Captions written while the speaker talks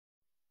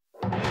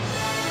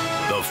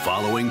The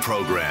following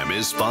program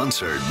is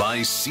sponsored by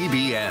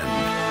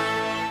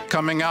CBN.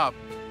 Coming up,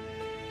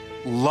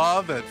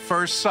 love at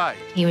first sight.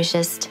 He was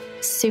just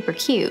super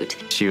cute.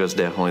 She was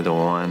definitely the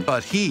one.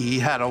 But he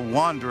had a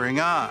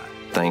wandering eye.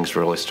 Things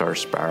really started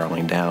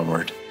spiraling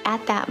downward.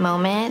 At that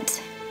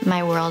moment,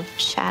 my world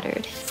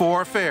shattered.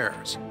 4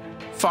 affairs,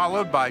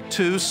 followed by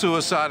 2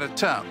 suicide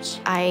attempts.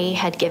 I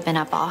had given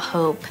up all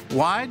hope.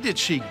 Why did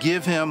she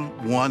give him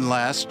one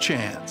last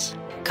chance?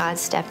 God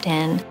stepped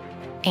in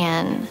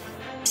and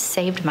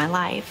saved my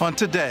life. On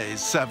today's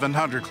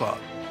 700 Club.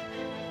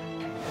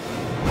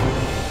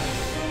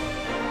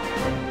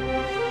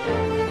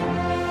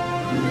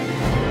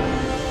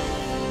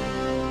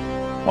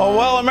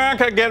 Well,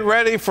 America, get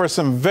ready for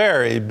some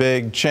very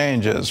big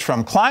changes.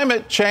 From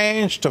climate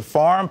change to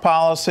foreign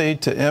policy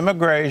to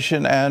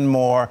immigration and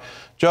more,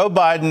 Joe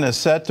Biden is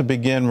set to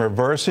begin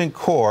reversing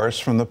course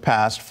from the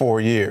past 4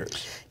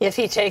 years. If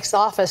he takes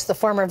office, the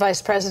former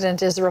vice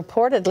president is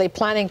reportedly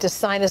planning to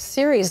sign a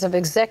series of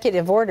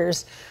executive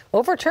orders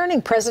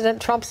overturning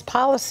President Trump's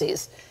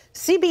policies.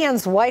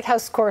 CBN's White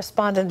House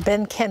correspondent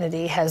Ben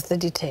Kennedy has the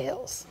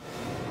details.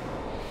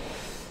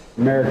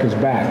 America's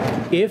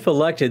back. If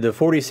elected, the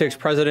 46th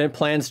president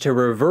plans to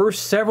reverse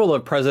several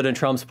of President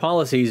Trump's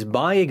policies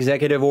by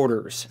executive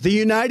orders. The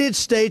United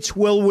States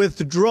will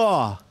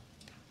withdraw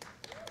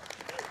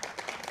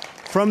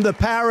from the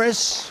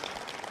Paris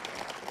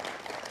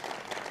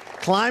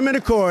Climate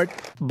Accord.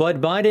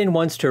 But Biden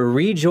wants to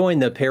rejoin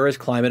the Paris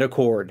Climate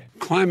Accord.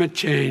 Climate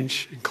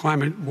change and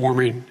climate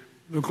warming,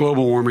 the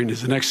global warming,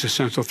 is an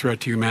existential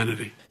threat to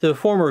humanity. The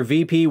former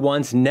VP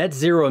wants net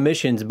zero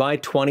emissions by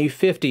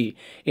 2050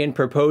 and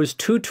proposed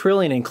 $2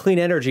 trillion in clean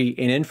energy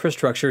and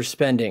infrastructure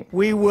spending.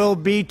 We will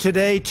be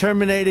today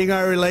terminating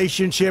our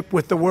relationship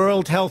with the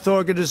World Health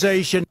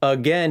Organization.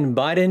 Again,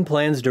 Biden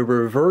plans to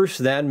reverse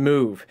that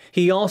move.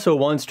 He also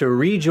wants to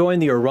rejoin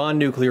the Iran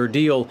nuclear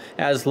deal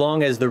as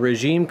long as the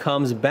regime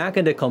comes back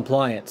into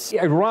compliance.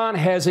 Iran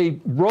has a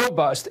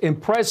robust,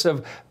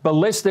 impressive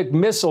ballistic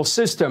missile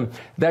system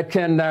that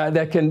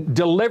can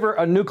deliver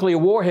a nuclear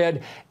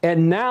warhead,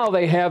 and now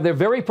they're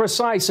very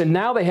precise, and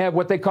now they have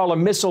what they call a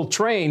missile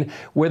train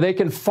where they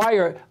can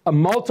fire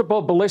multiple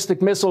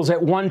ballistic missiles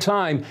at one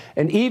time.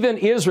 And even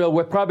Israel,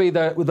 with probably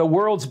the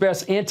world's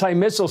best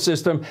anti-missile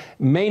system,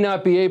 may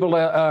not be able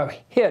to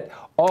hit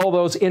all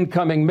those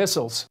incoming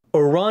missiles.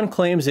 Iran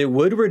claims it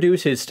would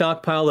reduce its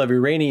stockpile of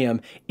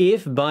uranium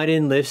if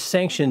Biden lifts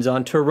sanctions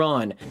on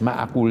Tehran,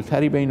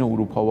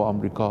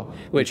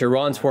 which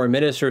Iran's foreign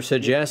minister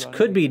suggests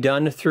could be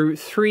done through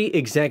 3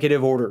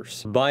 executive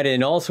orders.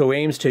 Biden also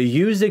aims to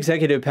use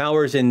executive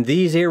powers in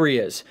these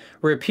areas,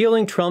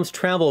 repealing Trump's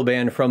travel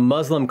ban from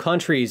Muslim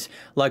countries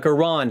like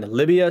Iran,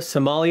 Libya,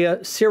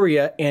 Somalia,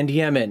 Syria, and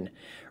Yemen,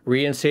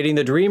 reinstating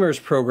the Dreamers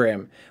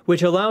program,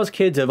 which allows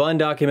kids of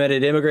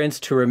undocumented immigrants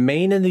to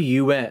remain in the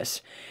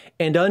U.S.,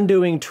 and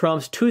undoing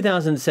Trump's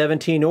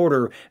 2017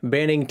 order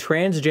banning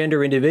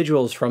transgender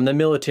individuals from the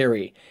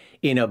military.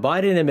 In a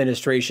Biden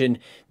administration,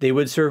 they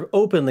would serve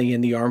openly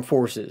in the armed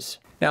forces.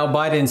 Now,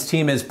 Biden's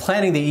team is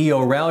planning the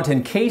EO route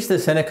in case the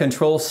Senate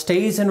control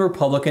stays in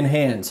Republican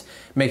hands,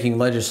 making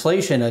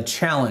legislation a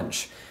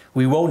challenge.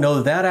 We won't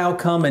know that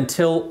outcome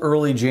until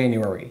early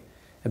January.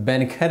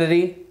 Ben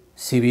Kennedy,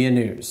 CBN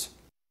News.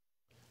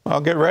 Well,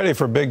 get ready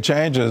for big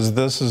changes.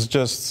 This is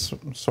just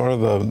sort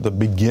of the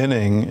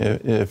beginning,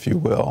 if you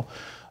will.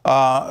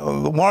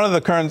 One of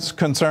the current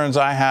concerns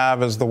I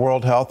have is the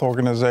World Health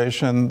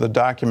Organization. The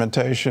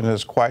documentation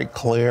is quite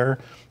clear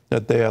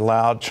that they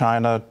allowed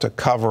China to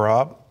cover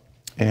up,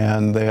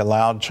 and they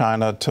allowed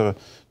China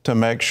to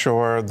make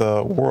sure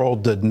the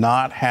world did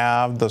not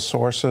have the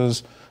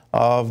sources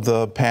of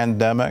the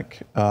pandemic,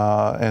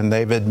 and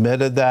they've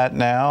admitted that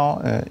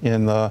now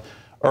in the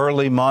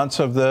early months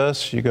of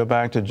this. You go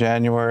back to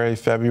January,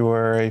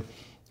 February,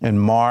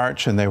 and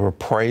March, and they were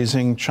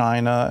praising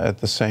China at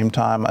the same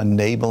time,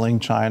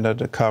 enabling China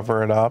to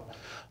cover it up.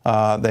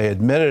 They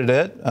admitted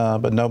it,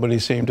 but nobody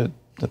seemed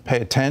to pay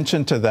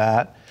attention to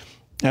that.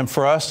 And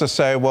for us to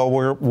say, well,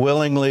 we're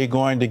willingly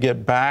going to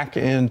get back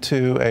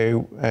into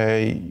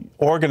a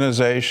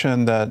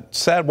organization that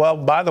said, well,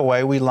 by the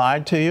way, we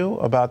lied to you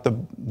about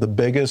the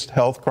biggest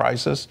health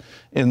crisis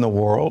in the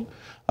world.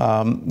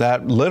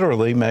 That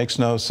literally makes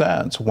no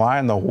sense. Why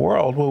in the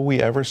world will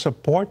we ever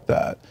support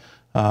that?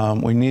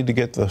 We need to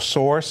get the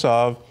source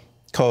of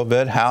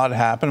COVID, how it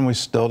happened. We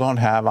still don't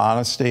have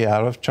honesty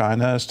out of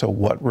China as to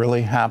what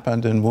really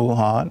happened in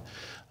Wuhan.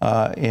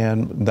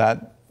 And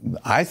that,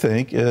 I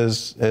think,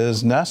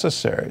 is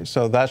necessary.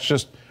 So that's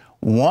just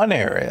one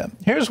area.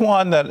 Here's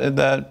one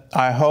that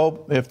I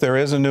hope, if there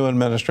is a new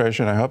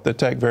administration, I hope they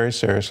take very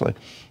seriously.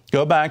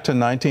 Go back to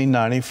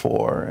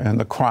 1994 and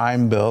the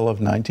crime bill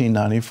of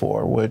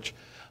 1994, which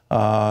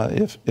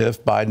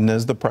if Biden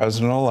is the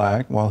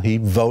president-elect, well, he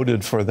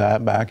voted for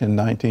that back in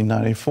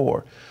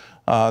 1994.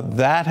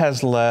 That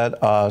has led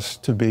us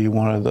to be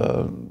one of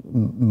the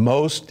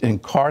most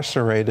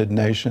incarcerated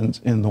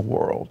nations in the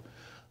world.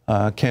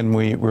 Can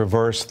we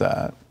reverse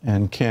that?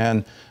 And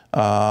can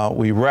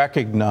we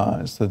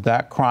recognize that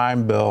that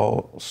crime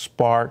bill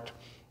sparked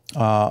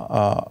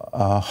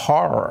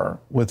horror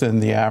within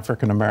the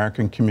African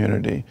American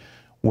community,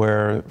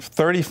 where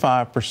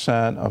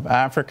 35% of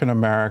African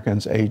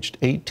Americans aged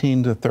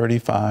 18 to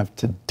 35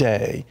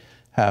 today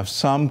have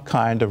some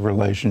kind of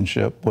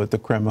relationship with the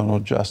criminal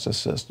justice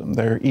system.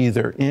 They're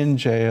either in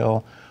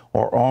jail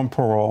or on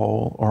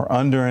parole or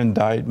under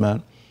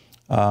indictment,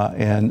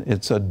 and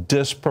it's a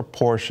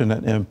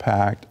disproportionate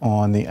impact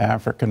on the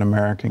African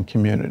American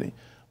community.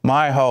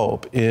 My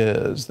hope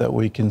is that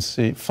we can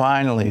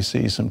finally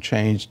see some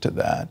change to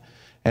that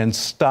and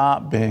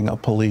stop being a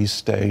police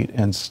state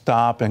and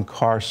stop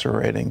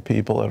incarcerating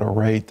people at a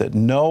rate that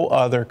no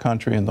other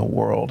country in the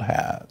world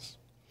has.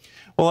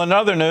 Well, in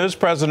other news,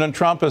 President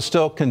Trump is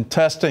still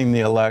contesting the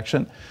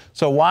election.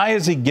 So why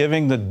is he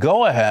giving the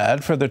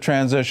go-ahead for the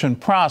transition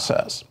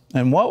process?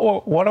 And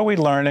what are we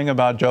learning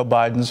about Joe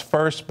Biden's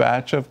first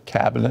batch of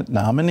cabinet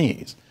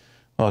nominees?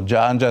 Well,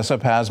 John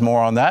Jessup has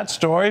more on that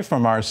story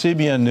from our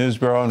CBN News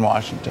Bureau in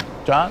Washington.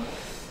 John?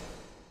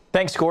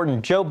 Thanks,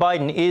 Gordon. Joe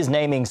Biden is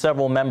naming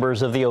several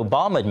members of the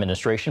Obama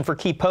administration for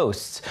key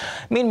posts.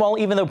 Meanwhile,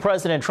 even though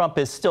President Trump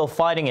is still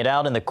fighting it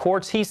out in the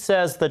courts, he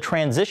says the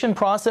transition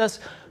process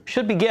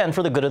should begin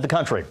for the good of the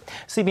country.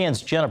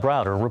 CBN's Jenna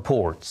Browder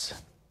reports.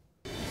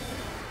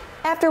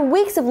 After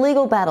weeks of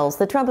legal battles,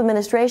 the Trump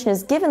administration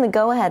has given the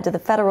go-ahead to the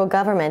federal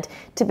government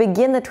to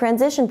begin the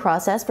transition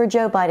process for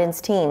Joe Biden's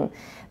team.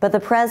 But the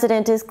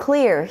president is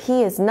clear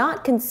he is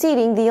not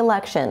conceding the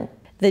election.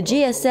 The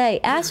GSA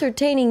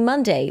ascertaining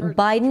Monday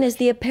Biden is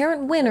the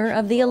apparent winner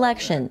of the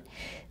election.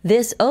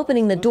 This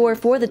opening the door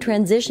for the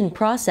transition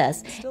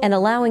process and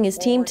allowing his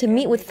team to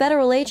meet with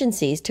federal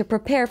agencies to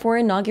prepare for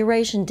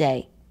Inauguration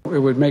Day. It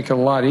would make it a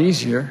lot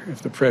easier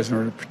if the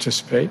president were to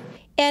participate.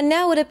 And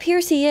now it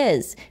appears he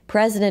is.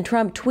 President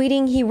Trump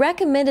tweeting he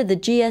recommended the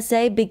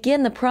GSA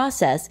begin the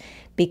process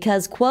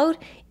because, quote,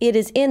 it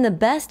is in the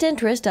best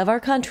interest of our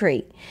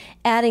country,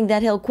 adding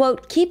that he'll,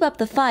 quote, keep up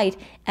the fight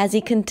as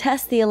he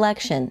contests the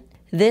election.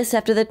 This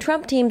after the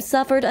Trump team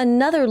suffered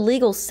another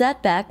legal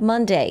setback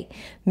Monday,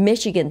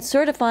 Michigan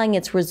certifying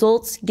its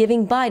results,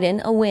 giving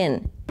Biden a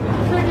win. So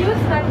do you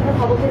expect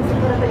Republicans to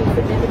put up any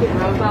significant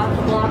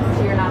roadblocks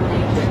to your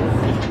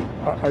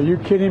nominations? Are you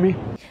kidding me?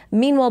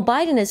 Meanwhile,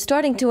 Biden is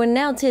starting to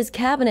announce his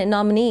cabinet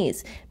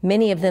nominees,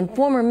 many of them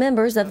former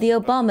members of the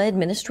Obama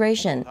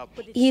administration.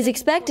 He's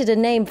expected to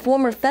name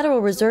former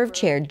Federal Reserve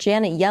Chair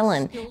Janet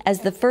Yellen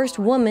as the first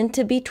woman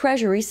to be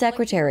Treasury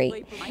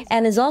Secretary,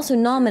 and is also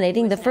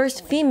nominating the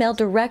first female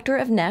Director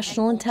of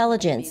National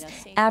Intelligence,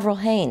 Avril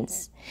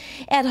Haines.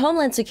 At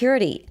Homeland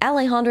Security,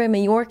 Alejandro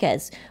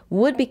Mayorkas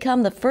would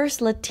become the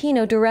first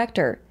Latino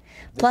director.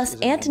 Plus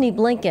Antony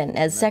Blinken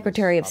as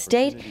Secretary of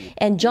State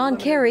and John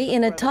Kerry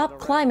in a top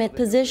climate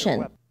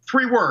position.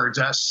 3 words,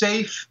 a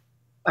safe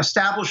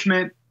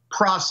establishment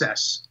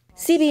process.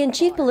 CBN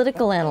Chief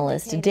Political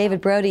Analyst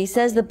David Brody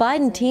says the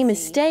Biden team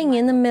is staying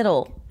in the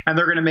middle. And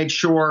they're going to make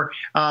sure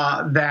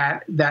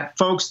that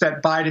folks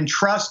that Biden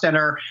trusts and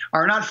are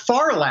not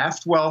far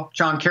left, well,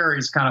 John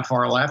Kerry's kind of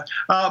far left,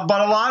 but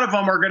a lot of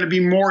them are going to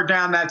be more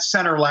down that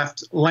center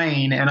left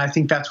lane, and I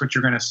think that's what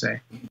you're going to see.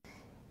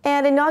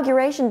 And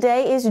Inauguration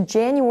Day is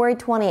January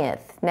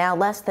 20th, now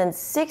less than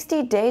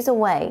 60 days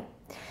away.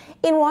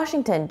 In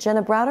Washington,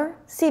 Jenna Browder,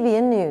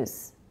 CBN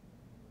News.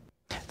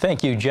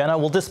 Thank you, Jenna.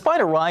 Well,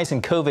 despite a rise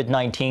in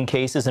COVID-19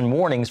 cases and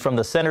warnings from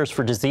the Centers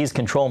for Disease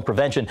Control and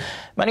Prevention,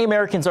 many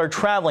Americans are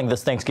traveling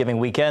this Thanksgiving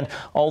weekend,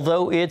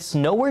 although it's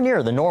nowhere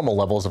near the normal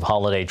levels of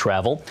holiday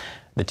travel.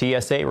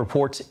 The TSA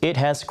reports it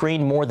has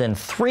screened more than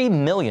 3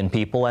 million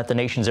people at the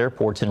nation's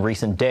airports in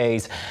recent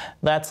days.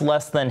 That's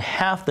less than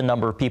half the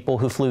number of people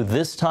who flew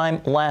this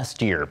time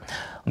last year.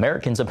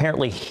 Americans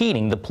apparently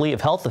heeding the plea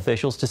of health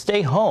officials to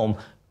stay home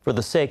for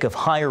the sake of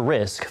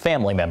higher-risk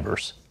family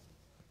members.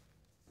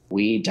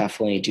 We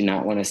definitely do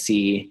not want to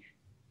see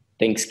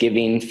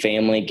Thanksgiving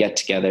family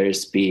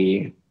get-togethers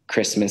be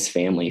Christmas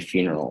family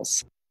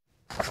funerals.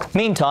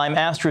 Meantime,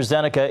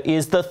 AstraZeneca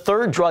is the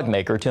third drug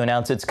maker to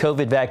announce its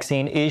COVID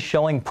vaccine is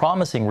showing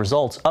promising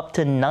results, up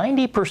to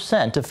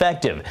 90%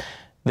 effective.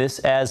 This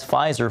as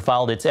Pfizer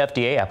filed its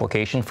FDA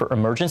application for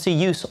emergency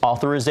use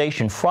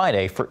authorization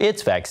Friday for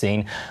its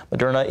vaccine.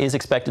 Moderna is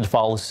expected to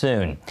follow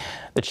soon.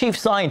 The chief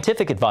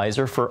scientific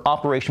advisor for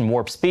Operation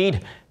Warp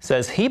Speed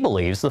says he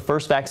believes the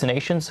first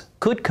vaccinations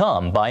could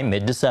come by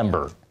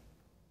mid-December.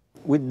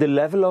 With the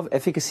level of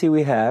efficacy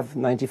we have,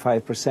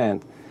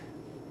 95%,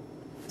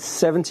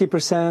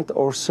 70%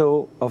 or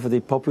so of the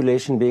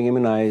population being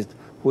immunized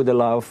would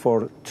allow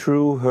for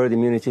true herd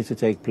immunity to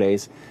take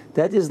place.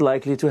 That is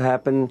likely to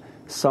happen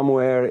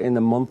somewhere in the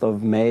month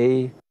of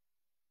May.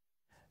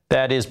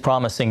 That is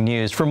promising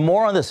news. For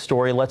more on this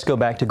story, let's go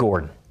back to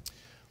Gordon.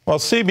 Well,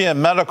 CBN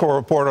medical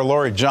reporter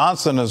Lori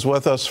Johnson is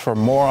with us for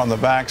more on the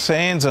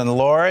vaccines. And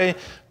Lori,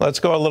 let's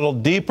go a little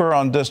deeper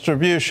on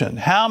distribution.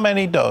 How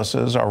many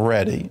doses are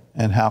ready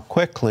and how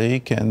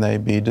quickly can they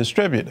be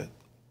distributed?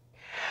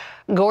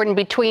 Gordon,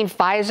 between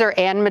Pfizer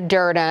and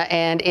Moderna,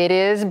 and it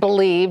is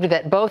believed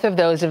that both of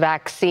those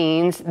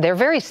vaccines, they're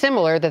very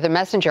similar to the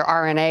messenger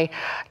RNA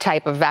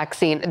type of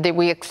vaccine.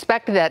 We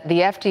expect that the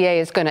FDA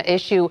is going to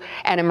issue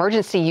an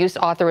emergency use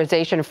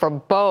authorization for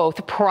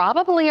both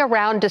probably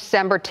around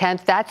December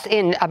 10th. That's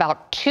in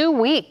about 2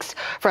 weeks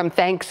from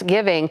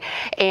Thanksgiving.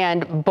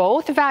 And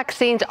both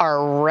vaccines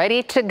are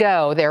ready to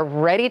go. They're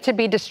ready to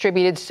be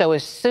distributed. So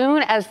as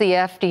soon as the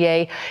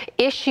FDA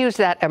issues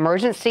that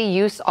emergency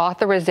use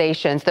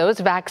authorizations, those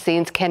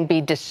vaccines can be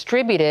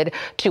distributed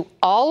to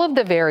all of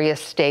the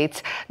various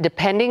states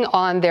depending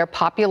on their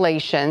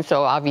population.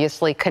 So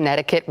obviously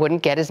Connecticut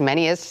wouldn't get as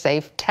many as,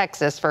 say,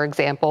 Texas, for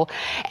example.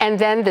 And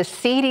then the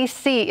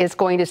CDC is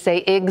going to say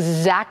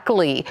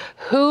exactly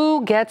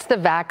who gets the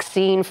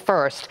vaccine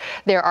first.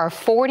 There are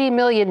 40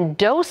 million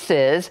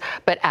doses,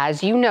 but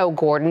as you know,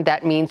 Gordon,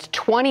 that means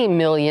 20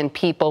 million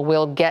people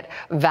will get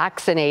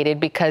vaccinated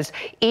because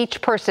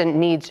each person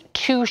needs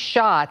 2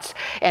 shots.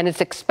 And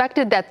it's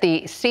expected that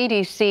the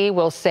CDC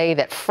will say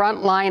that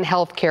frontline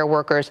healthcare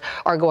workers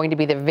are going to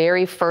be the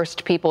very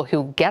first people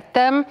who get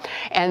them.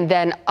 And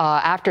then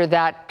after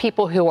that,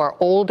 people who are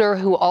older,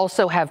 who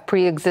also have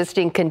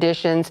pre-existing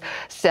conditions,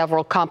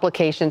 several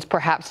complications,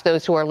 perhaps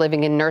those who are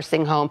living in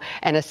nursing home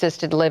and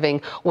assisted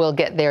living will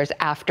get theirs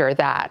after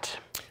that.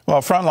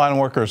 Well, frontline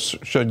workers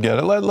should get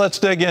it. Let's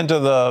dig into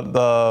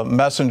the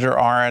messenger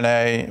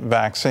RNA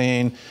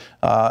vaccine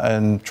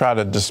and try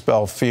to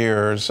dispel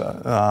fears.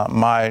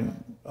 My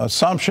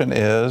assumption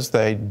is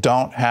they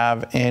don't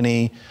have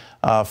any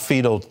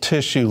fetal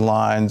tissue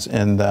lines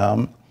in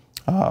them.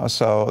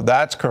 So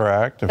that's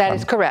correct. That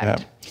is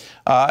correct.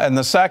 Yeah. And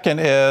the second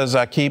is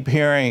I keep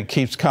hearing, it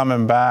keeps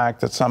coming back,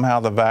 that somehow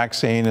the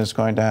vaccine is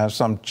going to have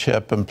some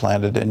chip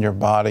implanted in your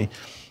body.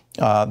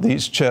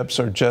 These chips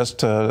are just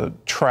to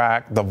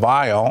track the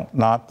vial,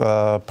 not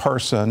the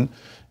person.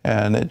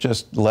 And it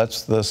just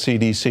lets the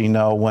CDC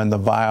know when the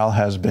vial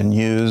has been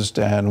used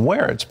and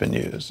where it's been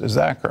used. Is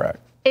that correct?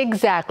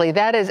 Exactly.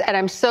 That is, and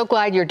I'm so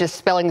glad you're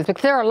dispelling this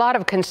because there are a lot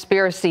of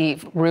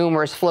conspiracy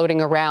rumors floating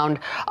around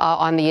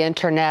on the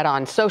internet,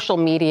 on social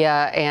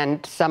media,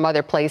 and some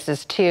other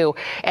places too.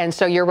 And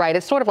so you're right.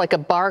 It's sort of like a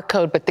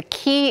barcode, but the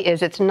key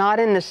is it's not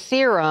in the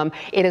serum.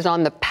 It is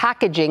on the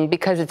packaging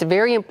because it's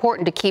very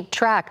important to keep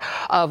track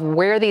of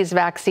where these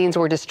vaccines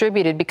were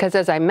distributed because,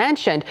 as I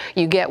mentioned,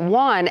 you get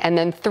one and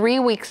then 3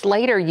 weeks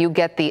later you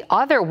get the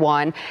other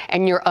one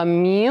and your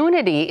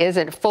immunity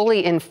isn't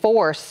fully in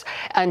force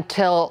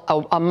until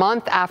a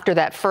month after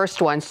that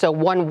first one, so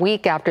 1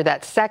 week after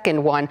that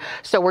second one.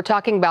 So we're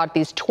talking about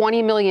these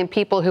 20 million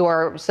people who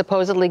are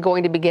supposedly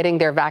going to be getting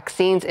their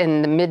vaccines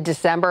in the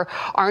mid-December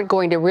aren't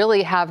going to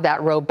really have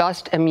that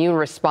robust immune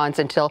response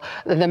until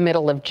the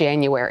middle of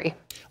January.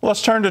 Well,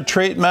 let's turn to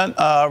treatment.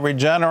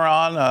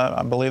 Regeneron,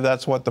 I believe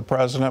that's what the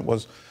president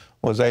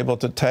was able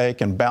to take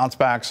and bounce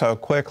back so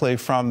quickly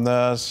from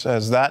this.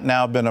 Has that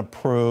now been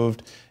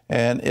approved?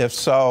 And if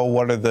so,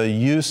 what are the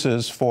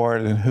uses for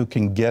it and who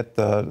can get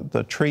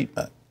the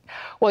treatment?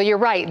 Well, you're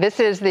right. This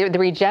is the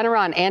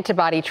Regeneron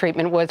antibody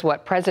treatment was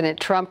what President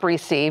Trump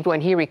received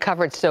when he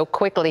recovered so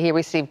quickly. He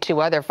received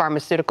 2 other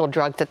pharmaceutical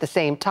drugs at the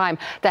same time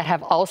that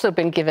have also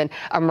been given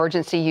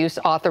emergency use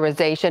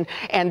authorization.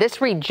 And this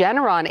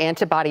Regeneron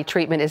antibody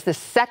treatment is the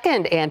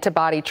second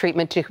antibody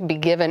treatment to be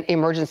given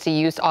emergency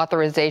use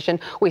authorization.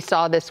 We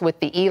saw this with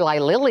the Eli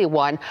Lilly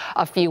one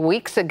a few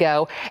weeks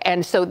ago.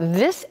 And so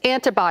this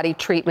antibody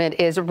treatment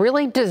is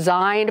really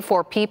designed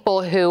for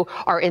people who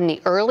are in the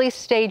early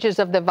stages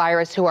of the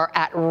virus, who are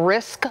at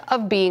risk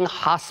of being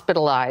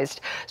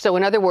hospitalized. So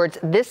in other words,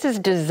 this is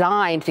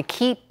designed to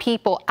keep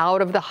people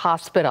out of the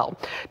hospital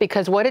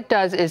because what it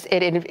does is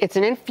it's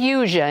an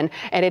infusion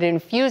and it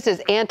infuses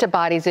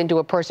antibodies into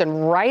a person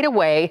right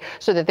away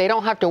so that they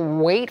don't have to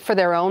wait for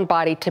their own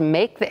body to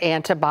make the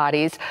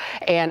antibodies.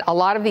 And a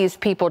lot of these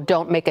people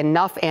don't make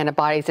enough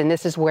antibodies, and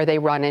this is where they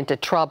run into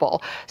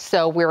trouble.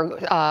 So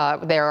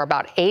there are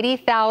about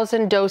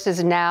 80,000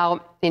 doses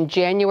now. In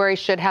January,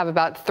 should have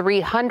about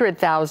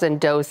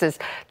 300,000 doses.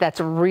 That's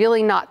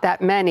really not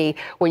that many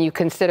when you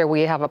consider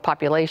we have a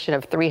population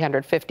of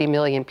 350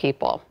 million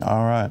people.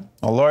 All right.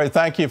 Well, Lori,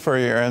 thank you for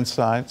your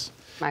insights.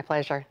 My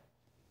pleasure.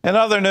 In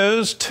other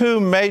news,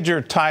 2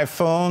 major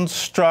typhoons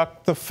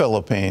struck the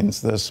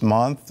Philippines this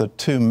month. The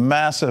 2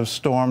 massive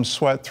storms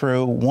swept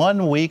through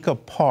 1 week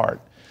apart,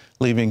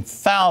 leaving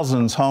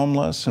thousands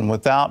homeless and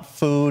without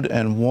food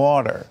and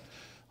water.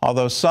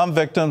 Although some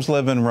victims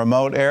live in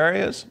remote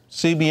areas,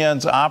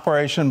 CBN's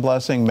Operation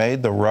Blessing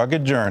made the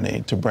rugged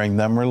journey to bring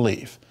them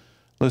relief.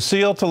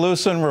 Lucille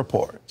Talusan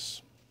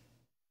reports.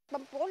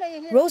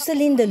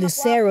 Rosalinda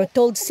Lucero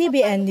told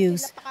CBN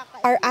News,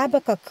 "Our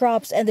abaca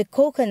crops and the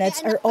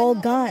coconuts are all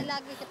gone.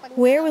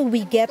 Where will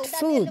we get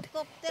food?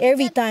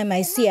 Every time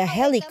I see a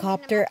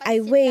helicopter, I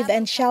wave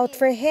and shout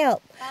for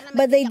help,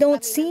 but they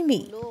don't see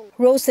me."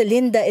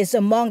 Rosalinda is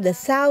among the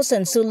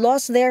thousands who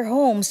lost their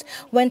homes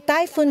when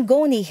Typhoon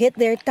Goni hit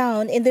their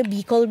town in the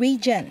Bicol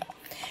region.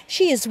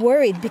 She is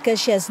worried because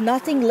she has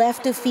nothing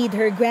left to feed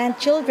her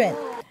grandchildren.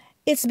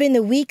 It's been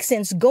a week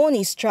since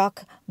Goni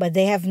struck, but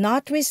they have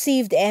not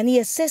received any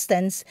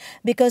assistance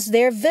because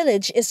their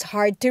village is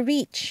hard to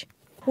reach.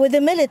 With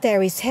the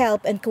military's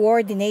help and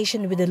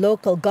coordination with the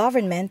local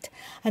government,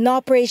 an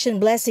Operation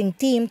Blessing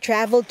team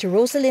traveled to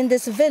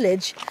Rosalinda's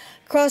village,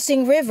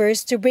 crossing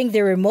rivers to bring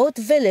the remote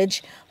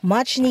village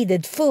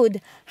much-needed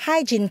food,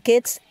 hygiene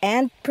kits,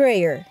 and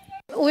prayer.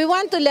 We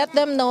want to let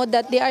them know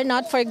that they are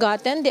not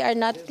forgotten, they are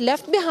not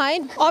left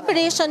behind.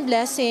 Operation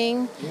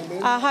Blessing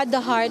had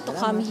the heart to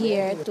come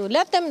here to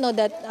let them know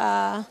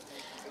that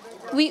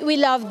we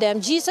love them,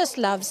 Jesus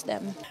loves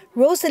them.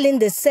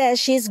 Rosalinda says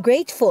she is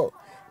grateful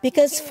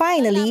because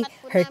finally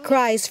her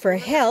cries for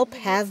help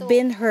have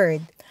been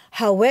heard.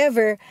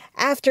 However,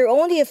 after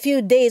only a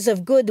few days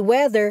of good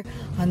weather,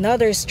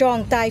 another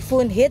strong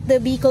typhoon hit the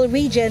Bicol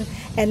region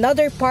and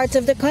other parts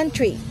of the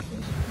country.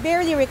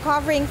 Barely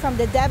recovering from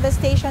the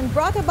devastation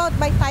brought about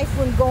by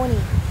Typhoon Goni,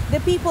 the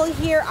people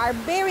here are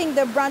bearing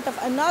the brunt of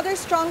another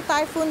strong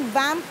typhoon,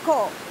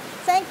 Vamco.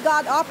 Thank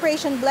God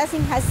Operation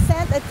Blessing has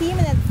sent a team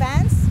in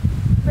advance,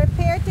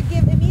 prepared to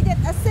give immediate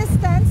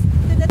assistance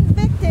to the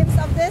victims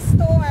of this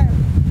storm.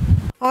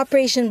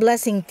 Operation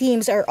Blessing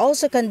teams are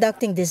also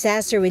conducting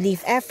disaster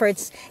relief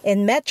efforts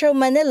in Metro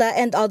Manila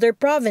and other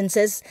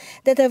provinces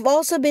that have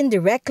also been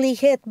directly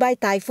hit by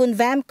Typhoon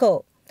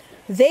Vamco.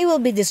 They will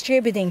be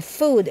distributing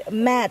food,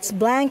 mats,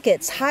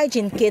 blankets,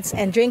 hygiene kits,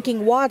 and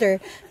drinking water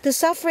to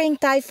suffering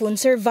typhoon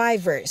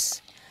survivors.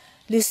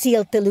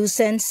 Lucille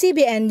Telusen,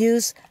 CBN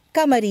News,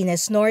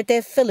 Camarines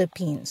Norte,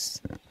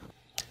 Philippines.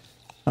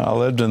 I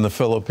lived in the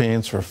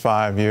Philippines for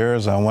 5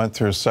 years. I went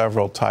through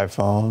several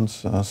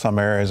typhoons. Some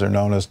areas are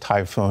known as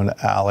Typhoon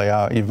Alley.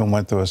 I even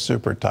went through a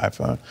super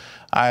typhoon.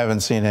 I haven't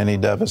seen any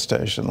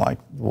devastation like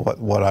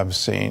what I've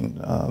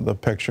seen. The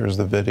pictures,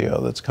 the video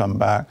that's come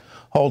back.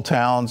 Whole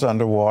towns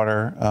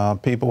underwater,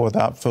 people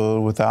without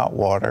food, without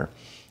water.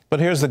 But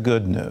here's the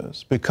good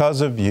news.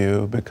 Because of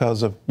you,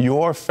 because of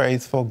your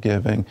faithful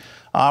giving,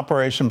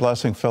 Operation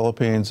Blessing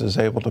Philippines is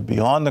able to be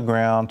on the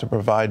ground to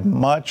provide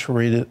much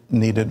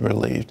needed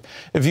relief.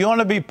 If you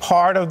want to be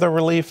part of the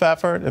relief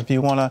effort, if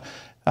you want to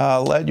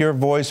let your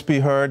voice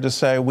be heard to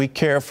say, we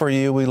care for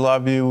you, we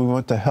love you, we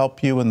want to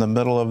help you in the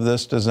middle of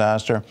this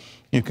disaster,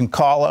 you can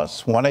call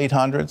us,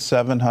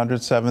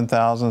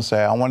 1-800-700-7000,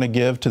 say, I want to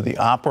give to the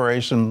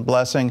Operation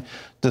Blessing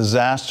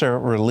Disaster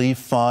Relief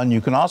Fund.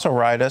 You can also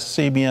write us,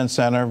 CBN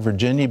Center,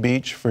 Virginia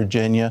Beach,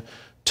 Virginia,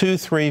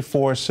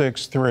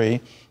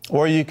 23463.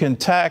 Or you can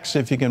text,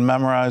 if you can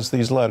memorize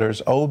these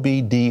letters,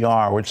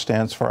 OBDR, which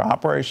stands for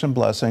Operation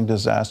Blessing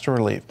Disaster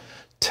Relief.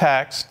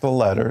 Text the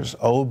letters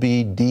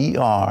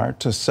OBDR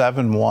to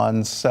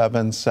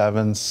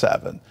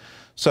 71777.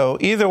 So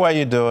either way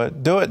you do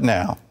it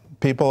now.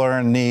 People are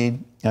in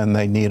need, and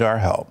they need our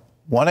help.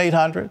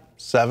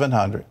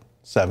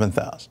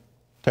 1-800-700-7000.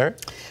 Terry?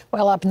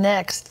 Well, up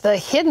next, the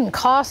hidden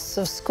costs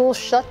of school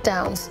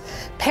shutdowns.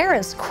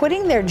 Parents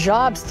quitting their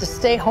jobs to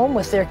stay home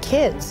with their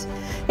kids.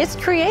 It's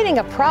creating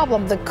a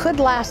problem that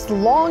could last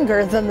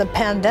longer than the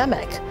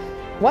pandemic.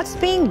 What's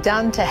being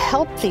done to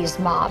help these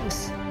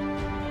moms?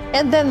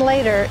 And then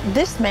later,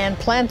 this man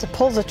planned to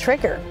pull the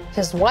trigger.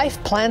 His wife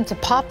planned to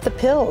pop the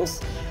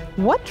pills.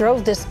 What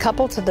drove this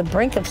couple to the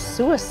brink of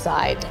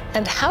suicide?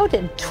 And how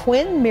did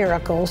twin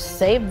miracles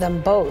save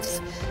them both?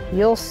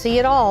 You'll see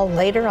it all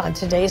later on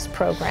today's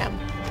program.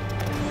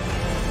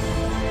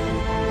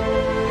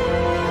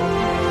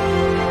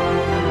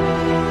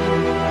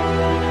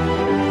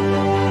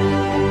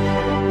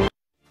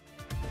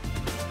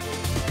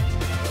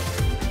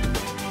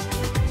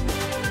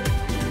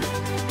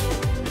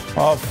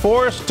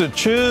 Forced to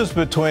choose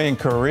between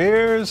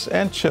careers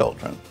and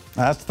children.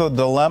 That's the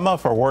dilemma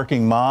for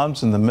working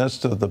moms in the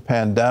midst of the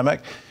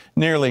pandemic.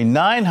 Nearly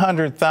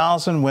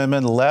 900,000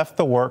 women left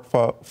the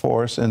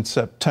workforce in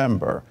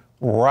September,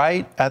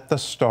 right at the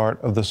start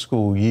of the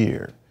school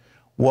year.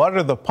 What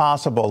are the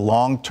possible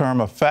long-term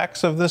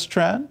effects of this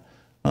trend?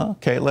 Well,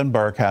 Caitlin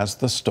Burke has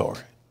the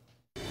story.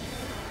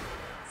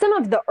 Some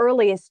of the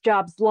earliest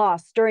jobs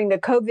lost during the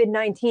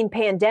COVID-19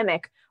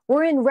 pandemic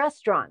were in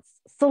restaurants,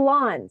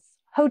 salons,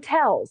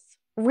 hotels,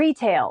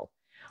 retail,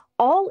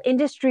 all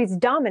industries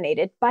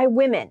dominated by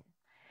women.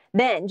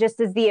 Then,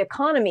 just as the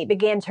economy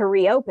began to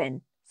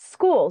reopen,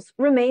 schools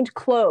remained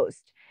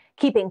closed,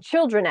 keeping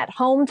children at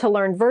home to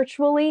learn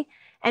virtually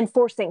and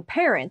forcing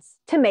parents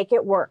to make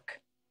it work.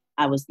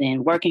 I was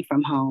then working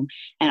from home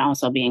and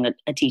also being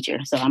a teacher.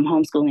 So I'm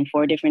homeschooling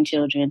 4 different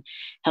children,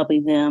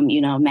 helping them,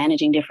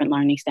 managing different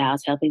learning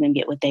styles, helping them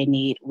get what they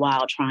need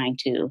while trying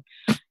to,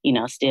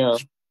 still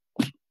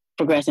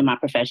progress in my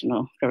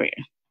professional career.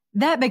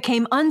 That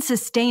became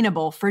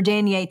unsustainable for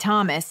Danielle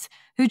Thomas,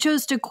 who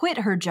chose to quit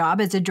her job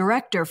as a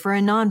director for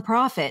a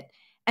nonprofit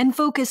and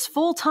focus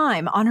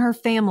full-time on her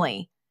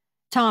family.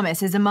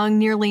 Thomas is among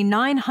nearly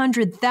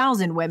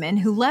 900,000 women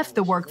who left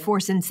the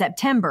workforce in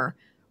September,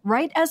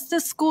 right as the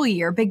school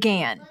year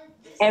began.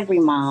 Every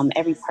mom,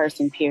 every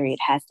person, period,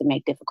 has to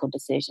make difficult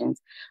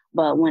decisions.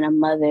 But when a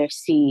mother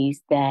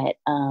sees that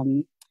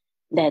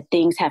that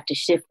things have to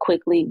shift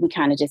quickly, we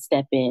kind of just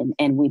step in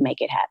and we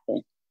make it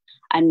happen.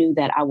 I knew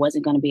that I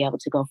wasn't going to be able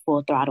to go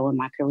full throttle in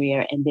my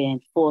career and then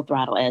full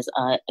throttle as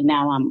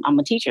now I'm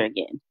a teacher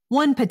again.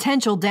 One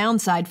potential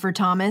downside for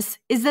Thomas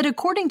is that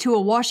according to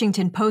a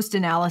Washington Post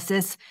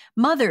analysis,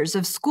 mothers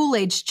of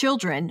school-aged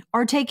children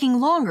are taking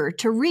longer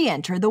to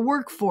re-enter the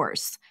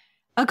workforce.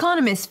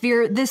 Economists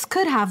fear this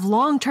could have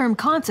long-term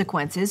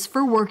consequences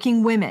for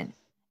working women.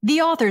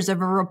 The authors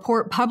of a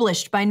report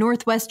published by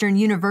Northwestern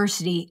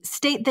University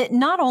state that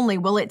not only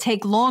will it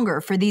take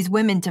longer for these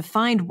women to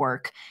find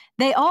work,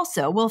 they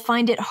also will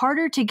find it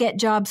harder to get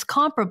jobs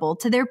comparable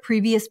to their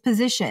previous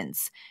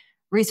positions.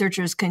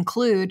 Researchers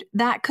conclude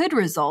that could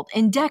result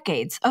in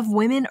decades of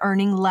women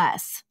earning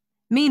less.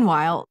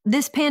 Meanwhile,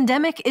 this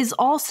pandemic is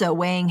also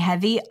weighing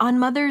heavy on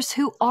mothers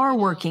who are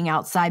working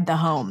outside the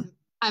home.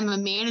 I'm a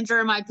manager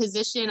in my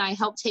position. I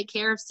help take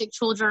care of sick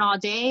children all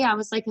day. I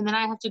was like, and then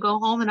I have to go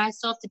home and I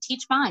still have to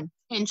teach mine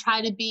and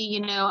try to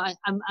be,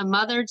 a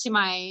mother to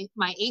my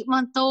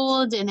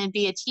 8-month-old and then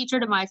be a teacher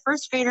to my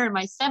 1st grader and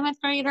my 7th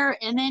grader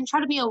and then try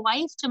to be a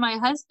wife to my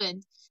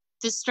husband.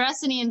 The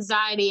stress and the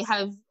anxiety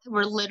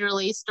were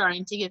literally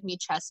starting to give me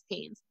chest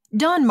pains.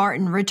 Dawn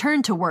Martin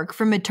returned to work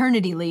from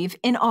maternity leave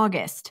in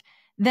August.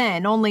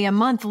 Then, only a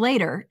month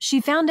later, she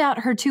found out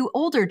her 2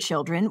 older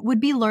children would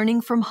be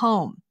learning from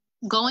home.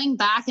 Going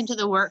back into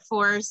the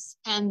workforce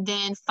and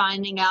then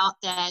finding out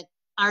that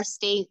our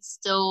state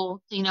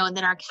still, and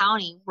then our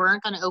county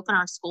weren't going to open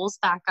our schools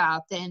back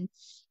up, and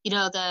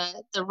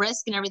the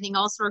risk and everything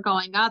else were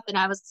going up. And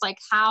I was like,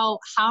 how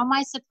am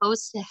I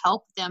supposed to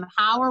help them?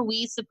 How are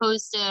we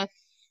supposed to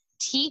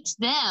teach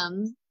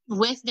them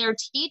with their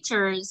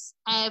teachers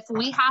if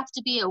we have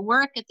to be at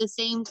work at the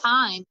same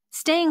time?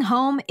 Staying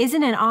home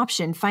isn't an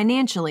option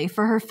financially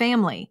for her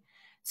family.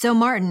 So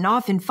Martin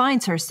often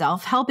finds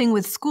herself helping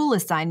with school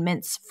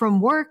assignments from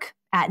work,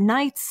 at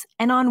nights,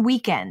 and on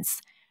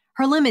weekends.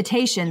 Her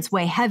limitations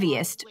weigh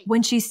heaviest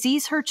when she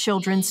sees her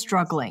children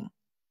struggling.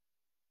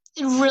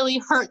 It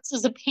really hurts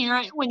as a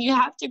parent when you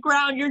have to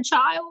ground your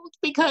child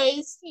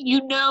because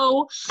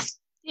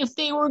if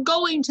they were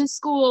going to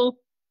school,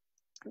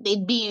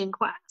 they'd be in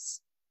class.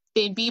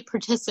 They'd be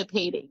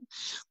participating.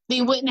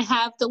 They wouldn't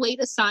have the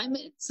late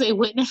assignments. They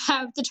wouldn't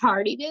have the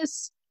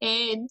tardiness.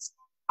 And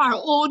our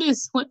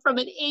oldest went from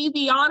an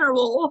A/B honor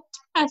roll to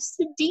F's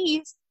and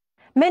D's.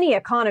 Many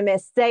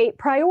economists say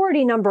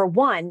priority number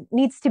 1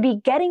 needs to be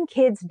getting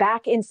kids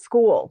back in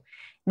school.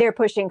 They're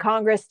pushing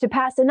Congress to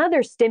pass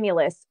another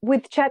stimulus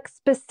with checks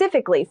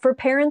specifically for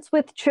parents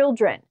with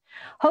children,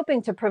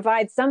 hoping to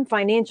provide some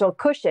financial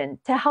cushion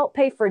to help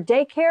pay for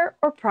daycare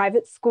or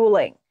private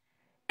schooling.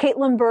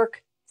 Caitlin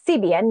Burke,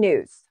 CBN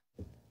News.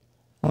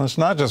 Well, it's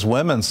not just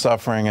women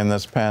suffering in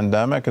this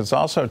pandemic, it's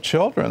also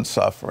children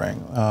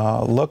suffering.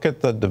 Look at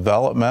the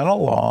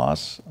developmental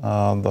loss,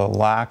 the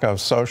lack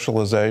of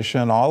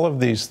socialization, all of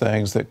these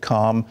things that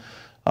come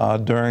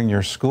during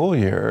your school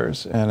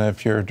years. And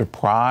if you're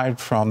deprived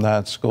from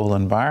that school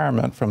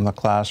environment, from the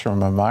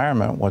classroom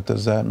environment, what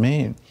does that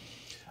mean?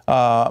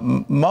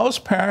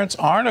 Most parents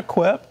aren't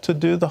equipped to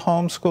do the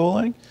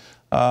homeschooling,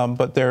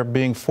 but they're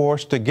being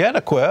forced to get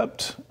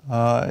equipped.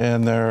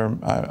 And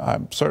I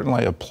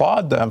certainly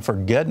applaud them for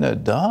getting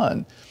it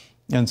done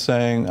and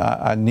saying,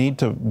 I need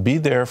to be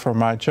there for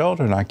my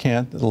children. I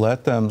can't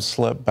let them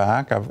slip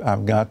back.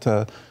 I've got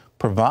to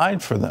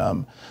provide for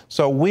them.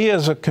 So we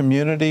as a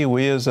community,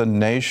 we as a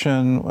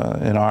nation,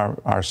 in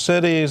our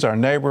cities, our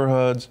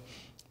neighborhoods,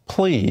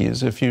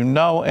 please, if you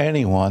know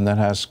anyone that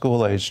has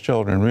school-aged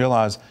children,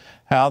 realize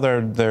how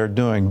they're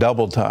doing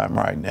double time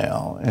right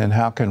now, and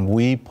how can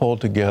we pull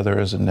together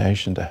as a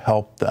nation to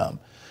help them.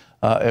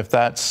 If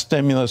that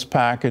stimulus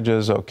package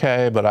is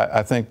okay, but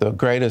I think the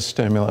greatest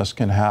stimulus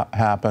can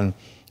happen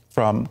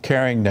from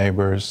caring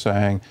neighbors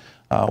saying,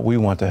 we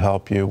want to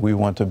help you, we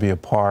want to be a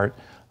part,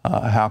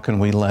 how can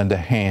we lend a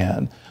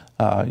hand?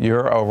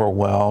 You're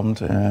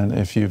overwhelmed, and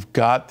if you've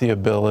got the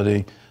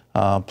ability,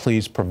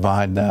 please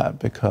provide that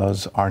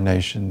because our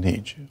nation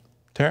needs you.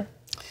 Tara?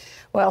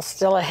 Well,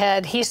 still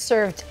ahead, he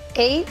served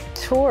 8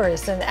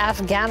 tours in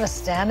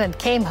Afghanistan and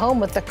came home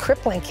with a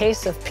crippling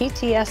case of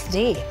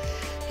PTSD.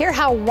 Hear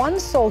how one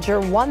soldier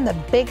won the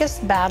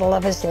biggest battle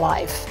of his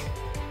life.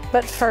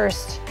 But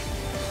first,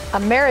 a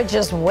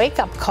marriage's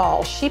wake-up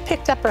call. She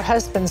picked up her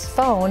husband's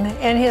phone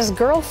and his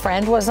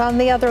girlfriend was on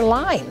the other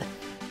line.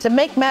 To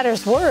make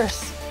matters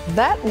worse,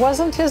 that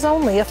wasn't his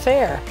only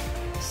affair.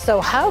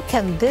 So how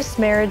can this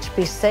marriage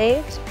be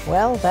saved?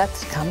 Well,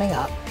 that's coming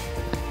up.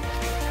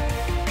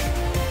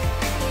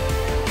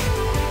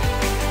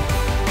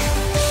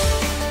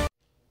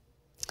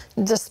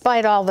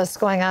 Despite all this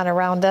going on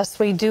around us,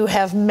 we do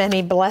have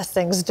many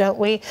blessings, don't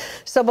we?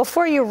 So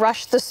before you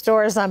rush the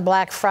stores on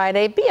Black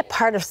Friday, be a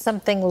part of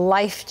something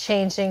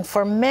life-changing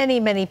for many,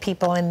 many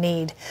people in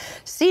need.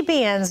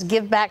 CBN's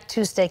Give Back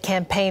Tuesday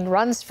campaign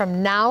runs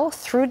from now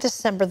through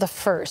December the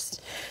 1st.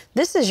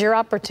 This is your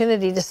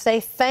opportunity to say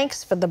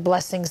thanks for the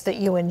blessings that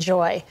you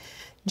enjoy.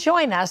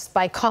 Join us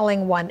by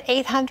calling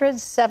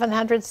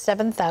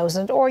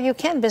 1-800-700-7000, or you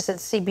can visit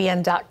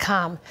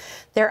CBN.com.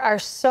 There are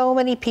so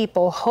many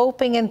people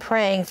hoping and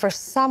praying for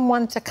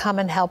someone to come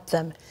and help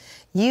them.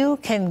 you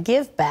can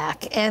give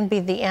back and be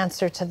the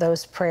answer to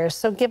those prayers.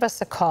 So give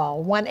us a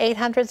call,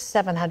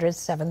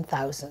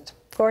 1-800-700-7000.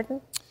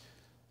 Gordon?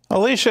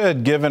 Alicia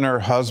had given her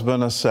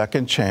husband a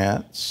second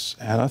chance,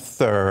 and a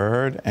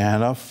third,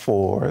 and a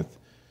fourth,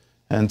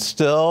 and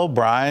still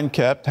Brian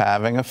kept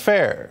having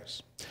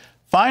affairs.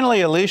 Finally,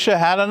 Alicia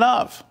had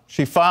enough.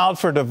 She filed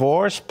for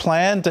divorce,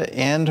 planned to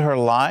end her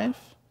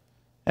life,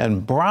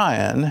 and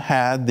Brian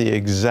had the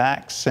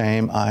exact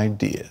same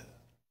idea.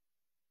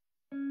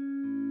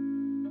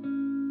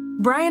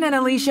 Brian and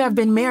Alicia have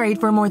been married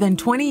for more than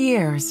 20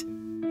 years.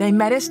 They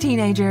met as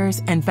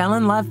teenagers and fell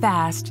in love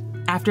fast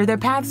after their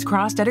paths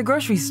crossed at a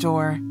grocery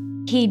store.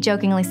 He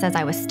jokingly says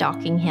I was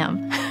stalking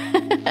him.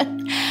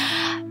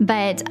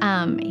 But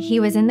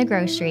he was in the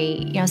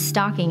grocery,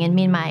 stalking, and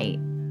me and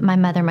my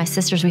mother, my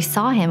sisters, we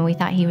saw him and we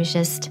thought he was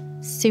just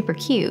super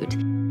cute.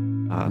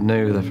 I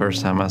knew the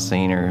first time I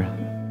seen her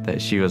that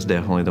she was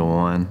definitely the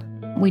one.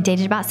 We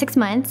dated about 6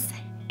 months,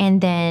 and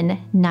then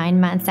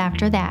 9 months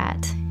after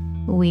that,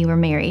 we were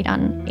married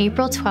on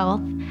April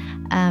 12th,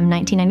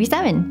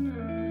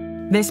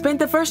 1997. They spent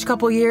the first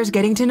couple years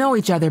getting to know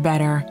each other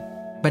better,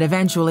 but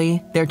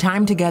eventually their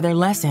time together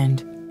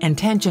lessened and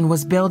tension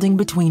was building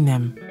between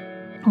them.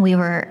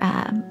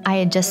 I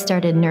had just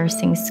started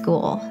nursing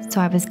school,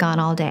 so I was gone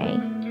all day.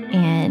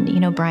 And,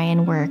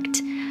 Brian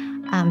worked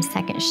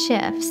second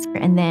shifts.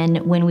 And then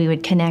when we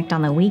would connect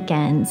on the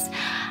weekends,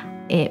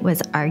 it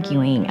was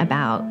arguing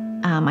about,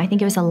 I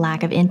think it was a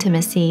lack of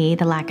intimacy,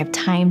 the lack of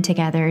time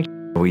together.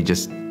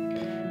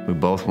 We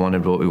both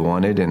wanted what we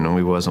wanted, and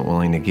we wasn't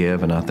willing to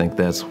give, and I think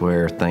that's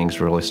where things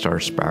really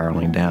started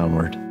spiraling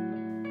downward.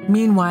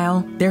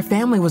 Meanwhile, their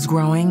family was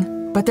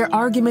growing, but their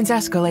arguments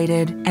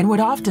escalated and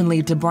would often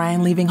lead to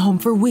Brian leaving home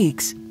for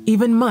weeks,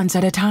 even months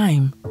at a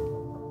time.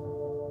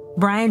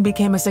 Brian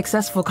became a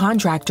successful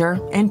contractor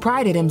and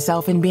prided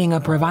himself in being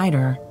a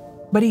provider,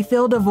 but he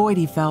filled a void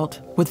he felt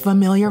with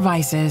familiar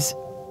vices.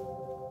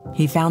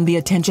 He found the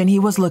attention he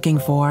was looking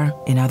for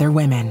in other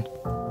women.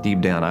 Deep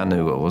down, I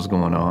knew what was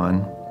going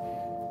on,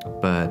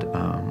 but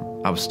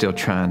I was still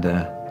trying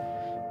to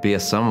be a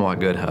somewhat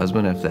good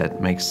husband, if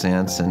that makes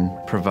sense, and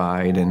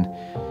provide and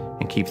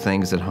keep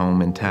things at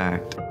home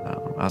intact.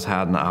 I was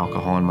hiding the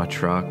alcohol in my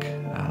truck,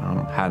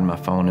 hiding my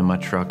phone in my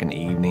truck in the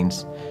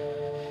evenings,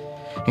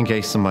 in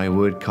case somebody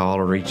would call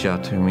or reach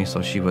out to me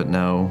so she would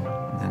know,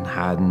 and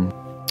hiding.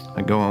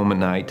 I'd go home at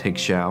night, take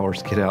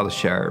showers, get out of the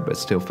shower, but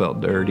still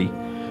felt dirty.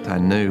 I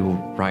knew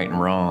right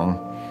and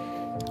wrong.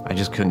 I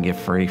just couldn't get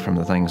free from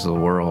the things of the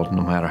world,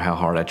 no matter how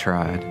hard I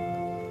tried.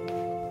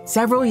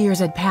 Several years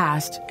had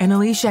passed, and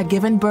Alicia had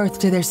given birth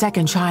to their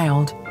second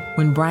child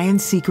when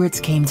Brian's secrets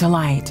came to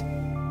light.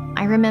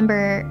 I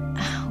remember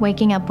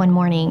waking up one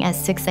morning at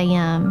 6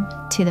 a.m.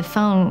 to the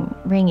phone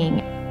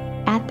ringing.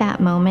 At that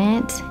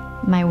moment,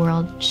 my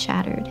world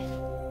shattered.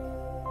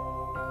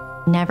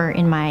 Never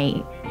in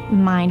my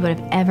mind would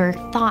have ever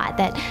thought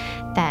that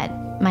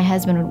my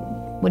husband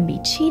would be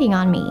cheating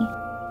on me.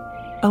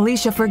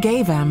 Alicia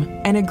forgave him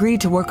and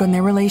agreed to work on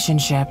their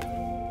relationship.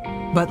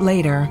 But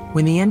later,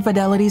 when the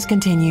infidelities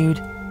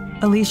continued,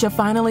 Alicia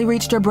finally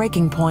reached her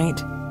breaking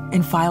point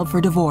and filed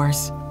for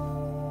divorce.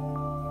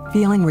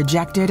 Feeling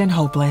rejected and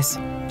hopeless,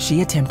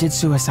 she attempted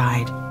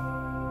suicide.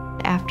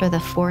 After the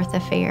fourth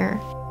affair,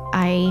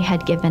 I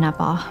had given up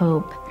all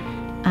hope.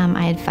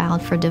 I had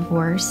filed for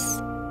divorce.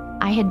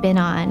 I had been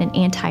on an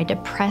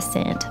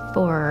antidepressant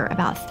for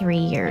about 3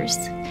 years,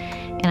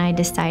 and I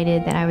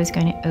decided that I was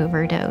going to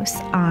overdose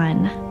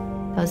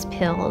on those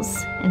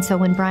pills. And so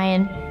when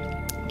Brian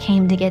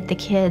came to get the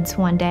kids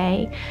one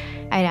day,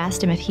 I'd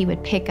asked him if he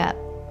would pick up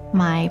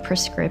my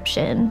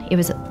prescription. It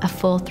was a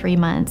full 3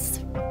 months.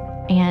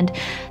 And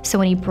so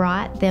when he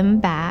brought them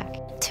back,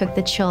 took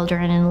the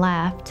children and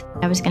left,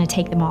 I was going to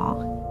take them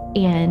all.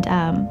 And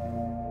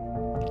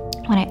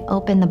when I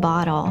opened the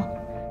bottle,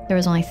 there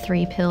was only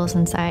 3 pills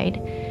inside.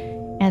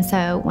 And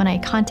so when I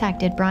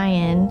contacted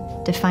Brian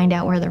to find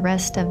out where the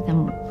rest of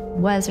them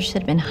was, there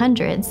should have been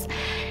hundreds,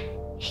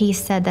 he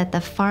said that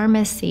the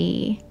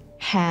pharmacy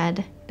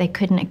they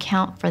couldn't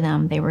account for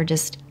them. They were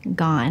just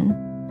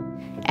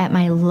gone. At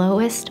my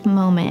lowest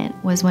moment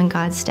was when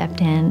God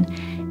stepped in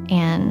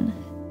and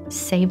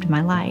saved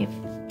my life.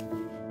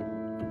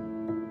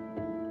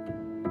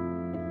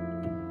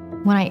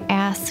 When I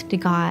asked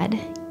God,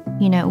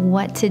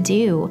 what to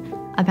do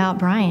about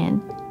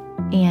Brian,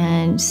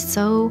 and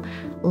so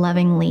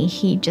lovingly,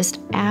 he just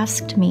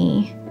asked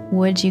me,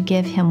 would you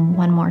give him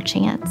one more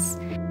chance?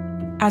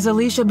 As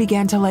Alicia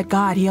began to let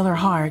God heal her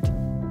heart,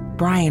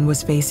 Brian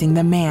was facing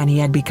the man he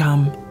had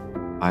become.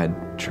 I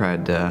had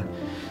tried to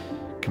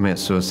commit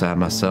suicide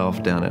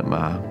myself down at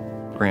my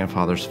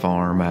grandfather's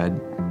farm. I'd,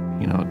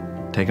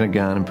 taken a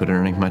gun and put it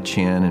underneath my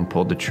chin and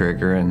pulled the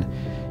trigger, and,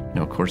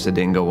 of course it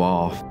didn't go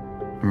off.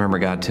 I remember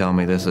God telling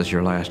me, this is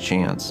your last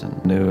chance,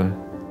 and knew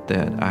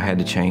that I had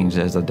to change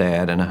as a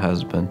dad and a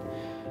husband.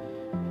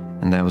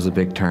 And that was a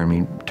big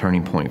turning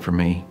point for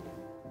me.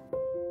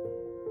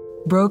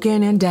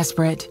 Broken and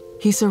desperate,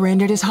 he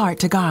surrendered his heart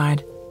to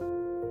God.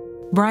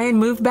 Brian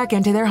moved back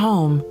into their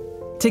home.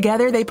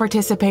 Together, they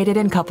participated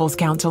in couples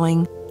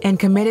counseling and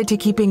committed to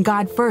keeping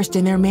God first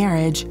in their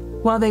marriage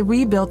while they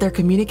rebuilt their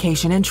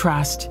communication and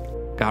trust.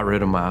 Got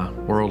rid of my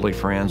worldly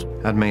friends.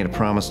 I'd made a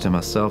promise to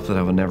myself that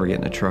I would never get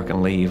in a truck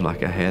and leave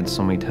like I had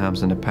so many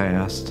times in the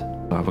past.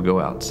 I would go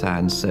outside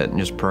and sit and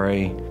just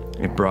pray.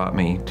 It brought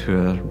me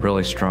to a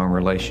really strong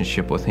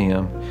relationship with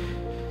him,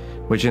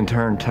 which in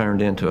turn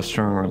turned into a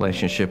strong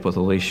relationship with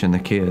Alicia and the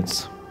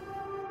kids.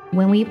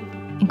 When we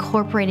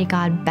incorporated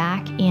God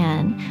back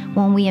in,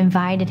 when we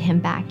invited him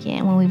back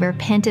in, when we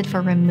repented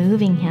for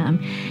removing him,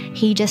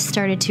 he just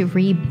started to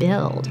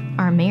rebuild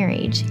our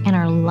marriage and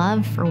our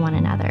love for one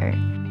another.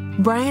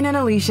 Brian and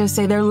Alicia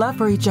say their love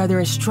for each other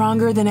is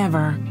stronger than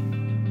ever.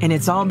 And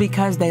it's all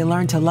because they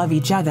learned to love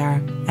each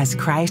other as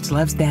Christ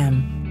loves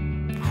them.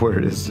 Where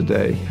it is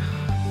today,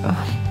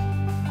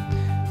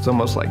 it's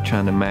almost like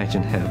trying to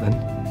imagine heaven.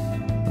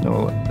 You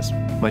know, as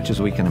much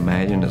as we can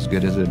imagine, as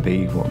good as it'd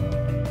be,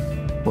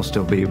 we'll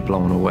still be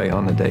blown away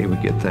on the day we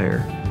get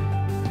there.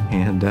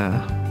 And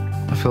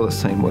I feel the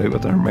same way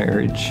with our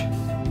marriage.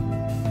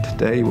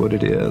 Today, what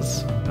it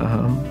is,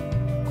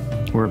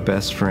 we're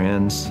best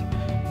friends.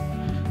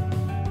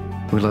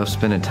 We love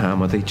spending time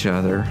with each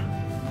other.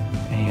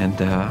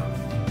 And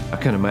I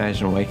couldn't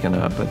imagine waking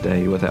up a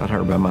day without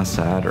her by my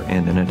side or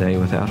ending a day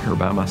without her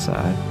by my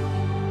side.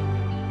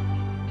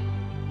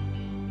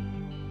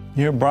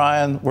 Here,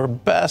 Brian, we're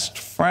best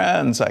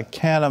friends. I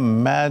can't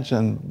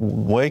imagine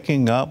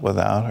waking up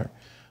without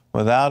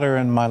her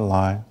in my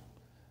life.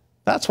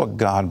 That's what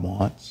God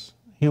wants.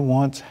 He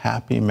wants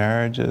happy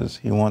marriages.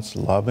 He wants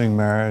loving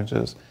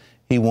marriages.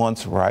 He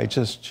wants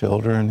righteous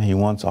children. He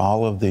wants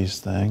all of these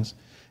things.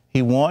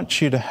 He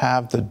wants you to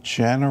have the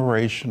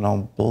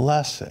generational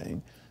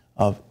blessing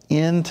of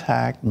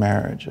intact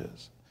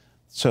marriages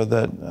so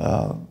that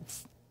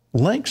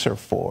links are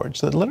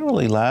forged that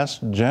literally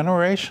last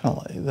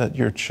generationally, that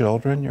your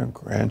children, your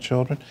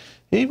grandchildren,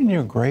 even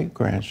your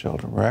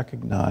great-grandchildren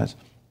recognize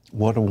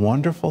what a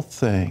wonderful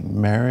thing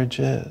marriage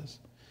is.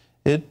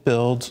 It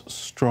builds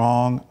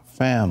strong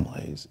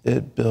families.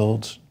 It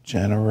builds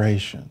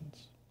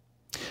generations.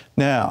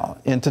 Now,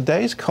 in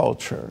today's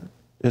culture,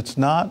 it's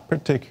not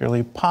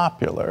particularly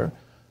popular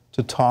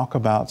to talk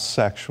about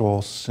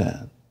sexual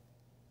sin,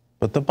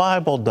 but the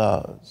Bible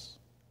does.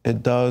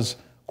 It does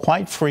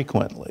quite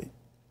frequently.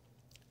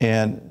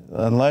 And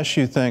unless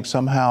you think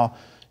somehow,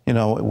 you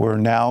know, we're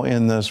now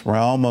in this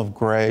realm of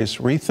grace,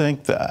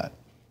 rethink that,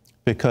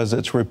 because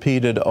it's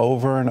repeated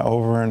over and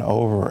over and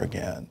over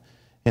again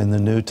in the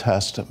New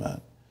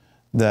Testament,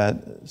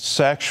 that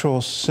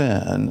sexual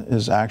sin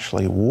is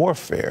actually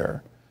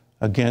warfare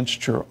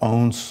against your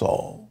own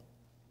soul.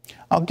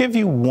 I'll give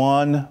you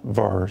one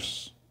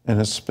verse, and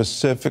it's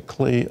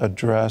specifically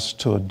addressed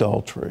to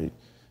adultery,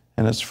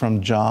 and it's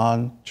from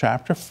James,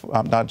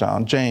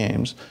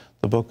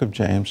 the book of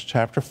James,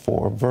 chapter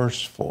 4,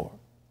 verse 4,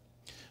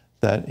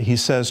 that he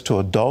says to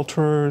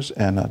adulterers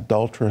and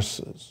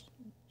adulteresses,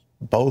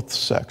 both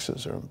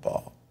sexes are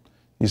involved.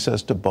 He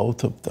says to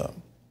both of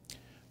them,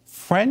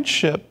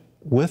 friendship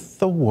with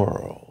the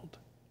world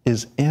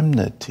is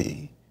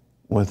enmity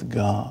with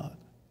God.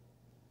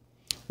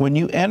 When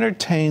you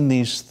entertain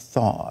these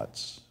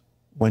thoughts,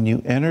 when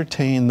you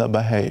entertain the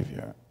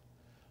behavior,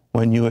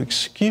 when you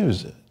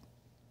excuse it,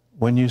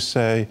 when you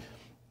say,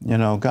 you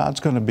know, God's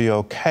going to be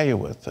okay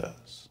with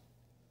this,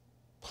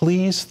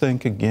 please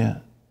think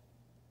again.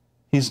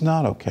 He's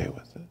not okay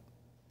with it.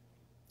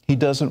 He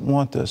doesn't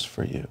want this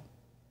for you.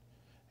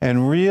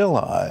 And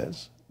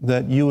realize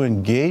that you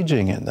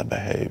engaging in the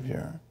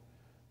behavior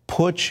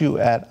puts you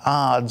at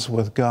odds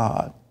with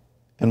God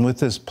and with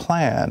his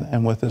plan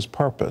and with his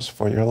purpose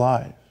for your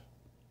life.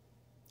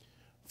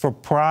 For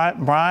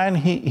Brian,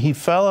 he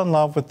fell in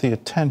love with the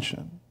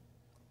attention,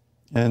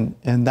 and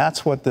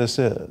that's what this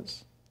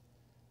is.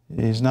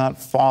 He's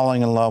not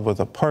falling in love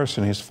with a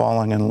person, he's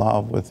falling in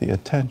love with the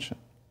attention.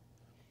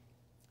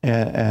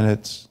 And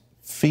it's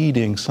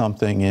feeding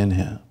something in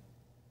him.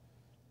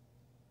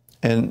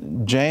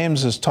 And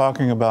James is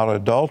talking about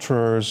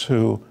adulterers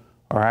who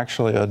are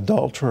actually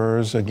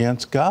adulterers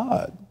against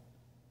God.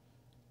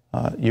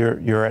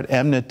 You're at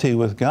enmity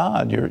with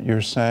God.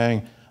 You're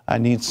saying, I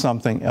need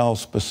something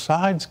else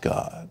besides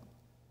God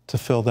to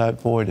fill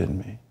that void in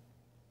me.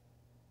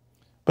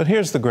 But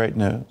here's the great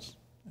news.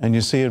 And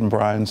you see it in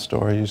Brian's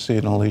story, you see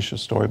it in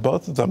Alicia's story.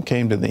 Both of them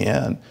came to the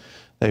end.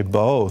 They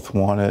both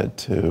wanted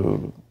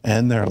to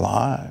end their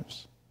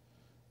lives.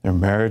 Their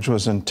marriage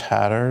was in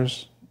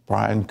tatters.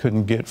 Brian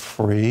couldn't get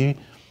free.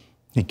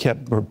 He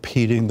kept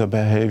repeating the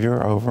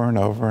behavior over and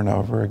over and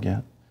over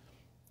again.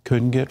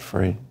 Couldn't get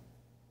free.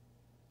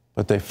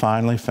 But they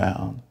finally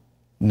found,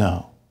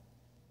 no,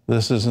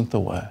 this isn't the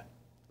way.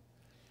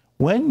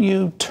 When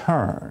you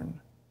turn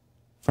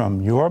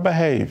from your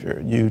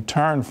behavior, you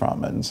turn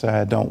from it and say,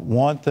 I don't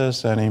want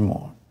this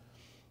anymore.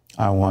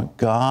 I want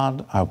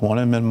God. I want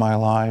him in my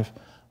life.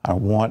 I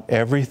want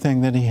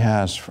everything that he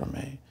has for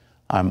me.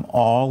 I'm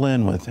all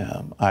in with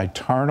him. I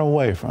turn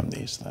away from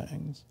these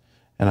things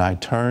and I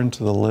turn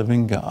to the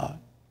living God.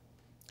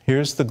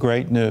 Here's the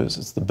great news.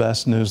 It's the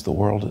best news the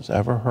world has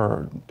ever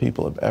heard,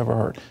 people have ever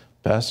heard.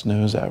 Best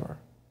news ever.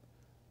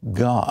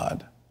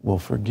 God will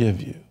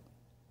forgive you.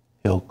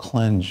 He'll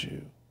cleanse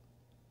you.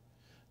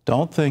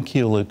 Don't think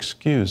he'll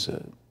excuse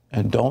it.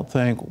 And don't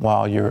think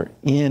while you're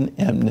in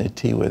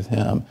enmity with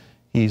him,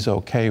 he's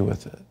okay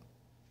with it.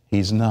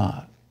 He's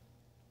not.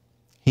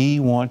 He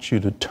wants you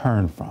to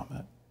turn from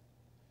it.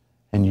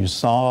 And you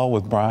saw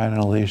with Brian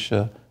and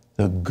Alicia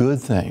the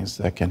good things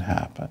that can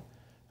happen,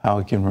 how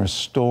it can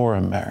restore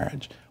a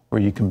marriage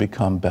where you can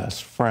become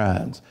best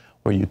friends,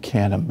 where you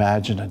can't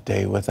imagine a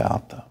day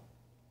without them.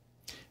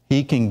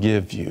 He can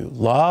give you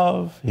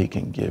love, he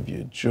can give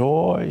you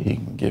joy, he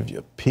can give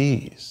you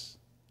peace,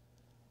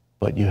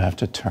 but you have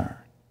to turn.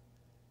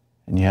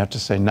 And you have to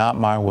say, not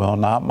my will,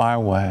 not my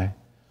way.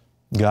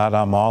 God,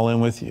 I'm all in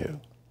with you.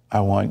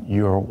 I want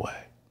your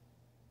way.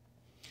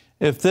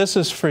 If this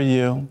is for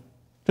you,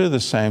 do the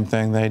same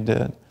thing they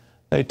did.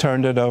 They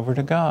turned it over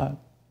to God.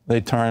 They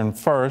turned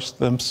first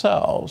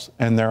themselves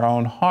and their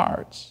own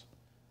hearts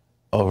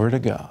over to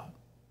God.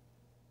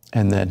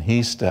 And then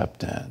he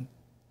stepped in.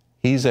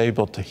 He's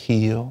able to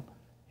heal.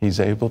 He's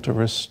able to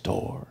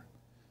restore.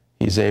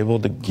 He's able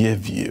to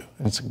give you,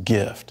 it's a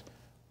gift,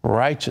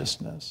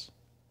 righteousness,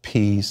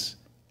 peace,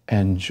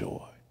 and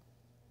joy.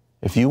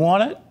 If you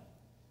want it,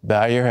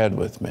 bow your head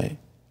with me.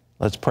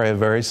 Let's pray a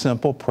very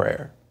simple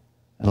prayer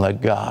and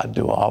let God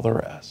do all the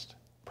rest.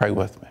 Pray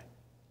with me.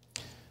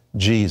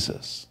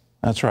 Jesus.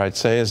 That's right.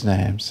 Say his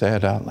name. Say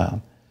it out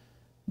loud.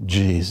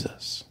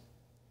 Jesus.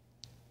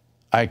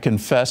 I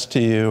confess to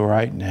you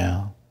right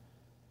now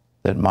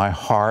that my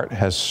heart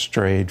has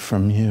strayed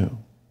from you,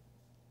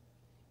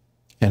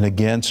 and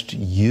against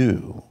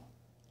you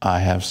I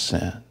have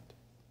sinned.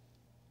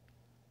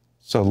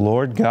 So,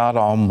 Lord God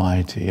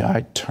Almighty,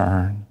 I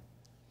turn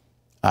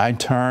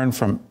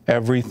from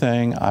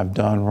everything I've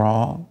done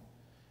wrong,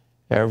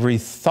 every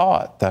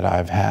thought that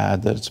I've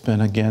had that's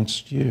been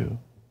against you.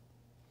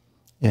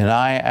 And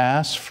I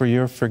ask for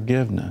your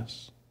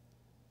forgiveness.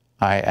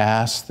 I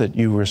ask that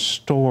you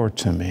restore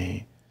to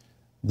me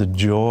the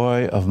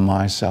joy of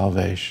my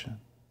salvation.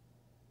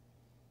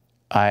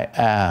 I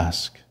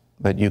ask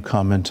that you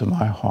come into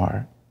my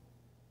heart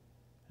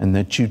and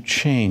that you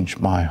change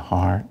my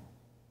heart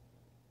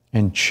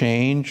and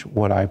change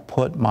what I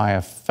put my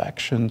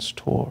affections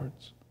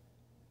towards.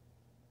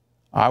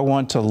 I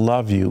want to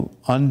love you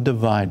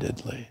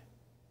undividedly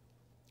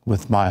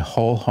with my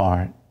whole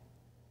heart,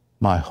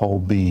 my whole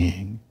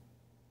being,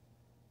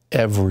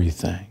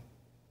 everything.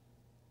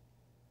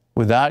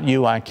 Without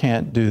you, I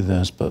can't do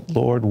this, but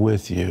Lord,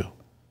 with you,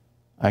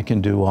 I can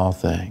do all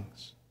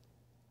things.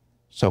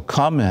 So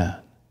come in,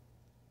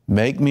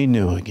 make me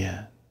new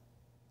again,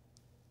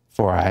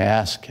 for I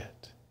ask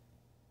it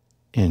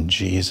in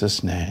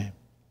Jesus' name.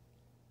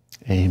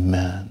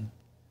 Amen.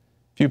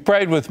 If you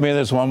prayed with me,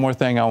 there's one more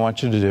thing I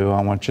want you to do.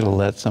 I want you to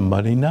let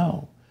somebody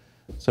know.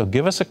 So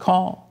give us a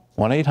call,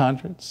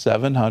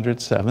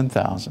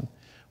 1-800-700-7000.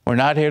 We're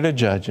not here to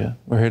judge you.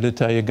 We're here to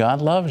tell you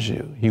God loves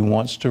you. He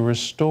wants to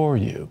restore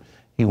you.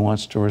 He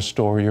wants to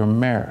restore your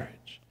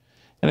marriage.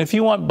 And if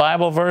you want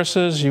Bible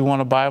verses, you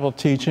want a Bible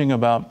teaching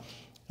about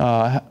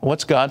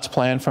what's God's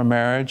plan for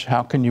marriage,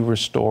 how can you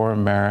restore a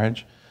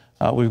marriage,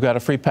 we've got a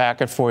free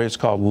packet for you. It's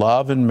called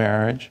Love and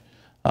Marriage.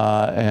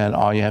 And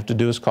all you have to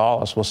do is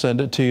call us. We'll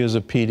send it to you as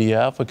a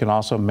PDF. We can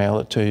also mail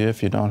it to you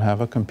if you don't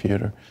have a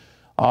computer.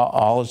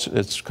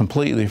 It's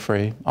completely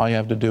free. All you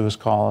have to do is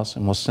call us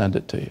and we'll send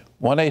it to you.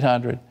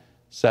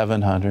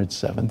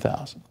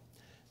 1-800-700-7000.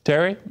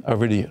 Terry,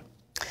 over to you.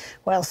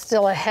 Well,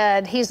 still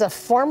ahead, he's a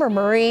former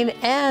Marine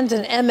and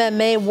an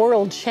MMA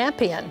world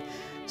champion.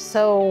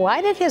 So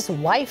why did his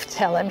wife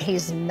tell him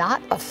he's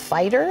not a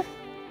fighter?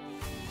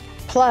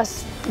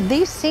 Plus,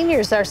 these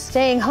seniors are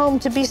staying home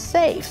to be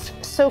safe.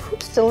 So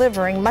who's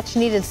delivering much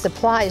needed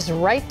supplies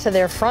right to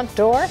their front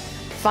door?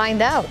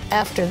 Find out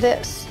after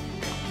this.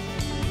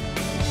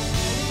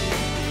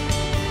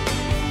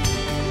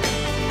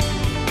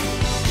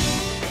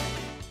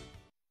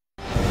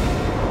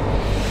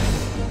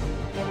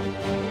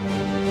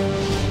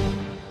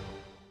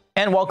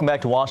 And welcome back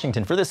to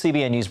Washington for the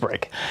CBN News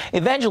Break.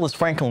 Evangelist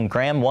Franklin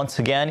Graham once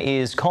again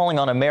is calling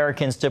on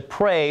Americans to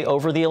pray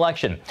over the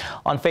election.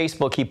 On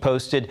Facebook, he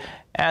posted,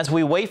 "As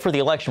we wait for the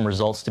election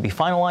results to be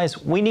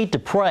finalized, we need to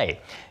pray.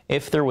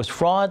 If there was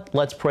fraud,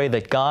 let's pray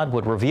that God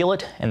would reveal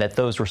it and that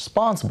those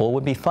responsible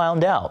would be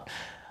found out.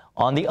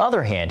 On the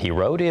other hand," he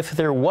wrote, "if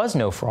there was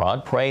no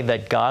fraud, pray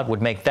that God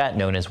would make that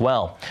known as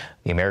well.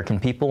 The American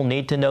people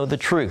need to know the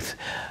truth."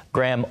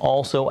 Graham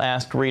also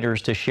asked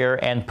readers to share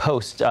the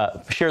post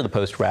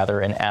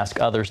and ask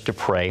others to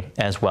pray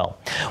as well.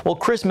 Well,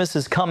 Christmas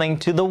is coming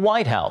to the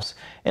White House.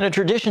 In a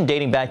tradition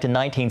dating back to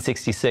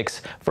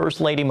 1966,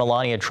 First Lady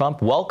Melania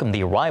Trump welcomed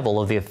the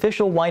arrival of the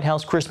official White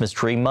House Christmas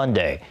tree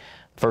Monday.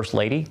 First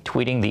Lady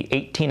tweeting the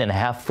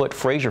 18.5-foot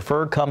Fraser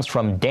fir comes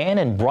from Dan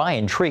and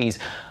Brian Trees,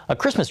 a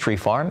Christmas tree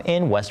farm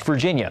in West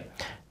Virginia.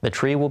 The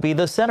tree will be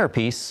the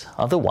centerpiece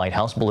of the White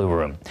House Blue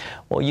Room.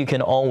 Well, you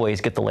can always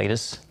get the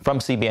latest from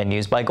CBN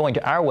News by going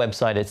to our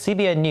website at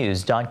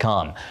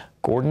cbnnews.com.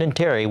 Gordon and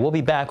Terry will be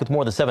back with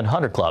more of the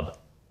 700 Club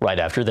right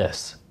after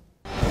this.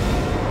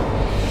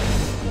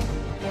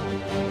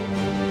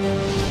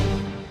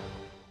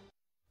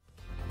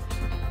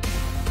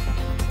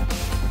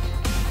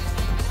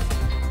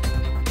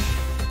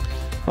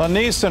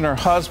 Lanice and her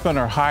husband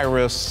are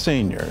high-risk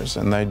seniors,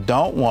 and they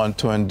don't want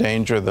to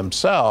endanger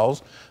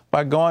themselves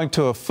by going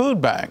to a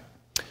food bank.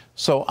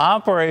 So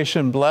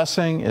Operation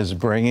Blessing is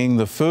bringing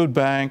the food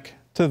bank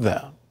to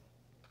them.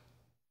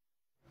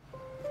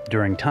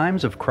 During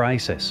times of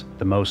crisis,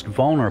 the most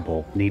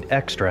vulnerable need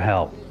extra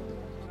help.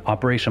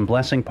 Operation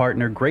Blessing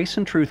partner Grace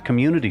and Truth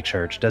Community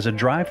Church does a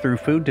drive-through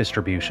food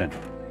distribution.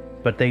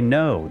 But they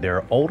know there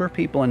are older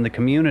people in the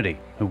community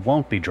who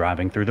won't be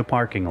driving through the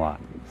parking lot.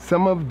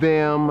 Some of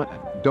them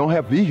don't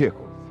have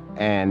vehicles,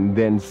 and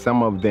then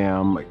some of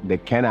them, they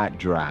cannot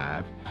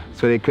drive,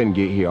 so they couldn't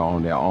get here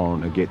on their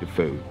own to get the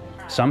food.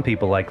 Some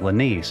people like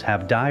Lanice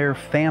have dire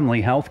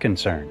family health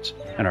concerns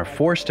and are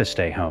forced to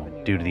stay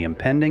home due to the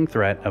impending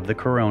threat of the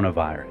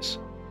coronavirus.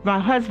 My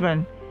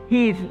husband,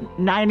 he's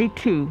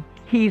 92.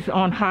 He's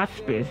on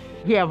hospice.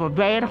 He has a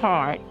bad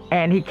heart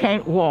and he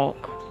can't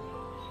walk.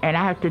 And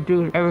I have to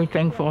do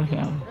everything for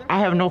him. I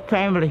have no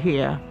family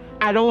here.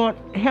 I don't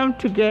want him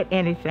to get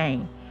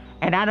anything,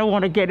 and I don't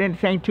want to get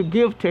anything to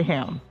give to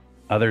him.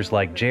 Others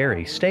like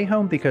Jerry stay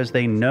home because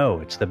they know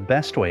it's the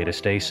best way to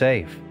stay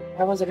safe.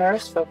 I was a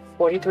nurse for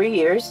 43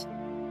 years,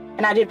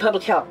 and I did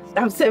public health.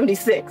 I'm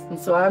 76, and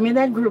so I'm in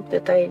that group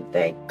that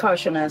they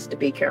caution us to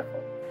be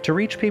careful. To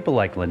reach people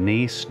like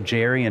Lanice,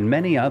 Jerry, and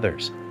many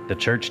others, the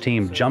church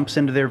team jumps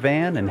into their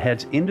van and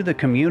heads into the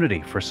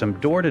community for some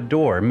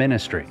door-to-door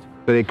ministry.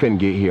 So they couldn't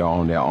get here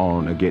on their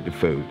own to get the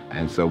food,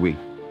 and so we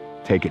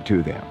take it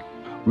to them.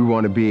 We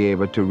want to be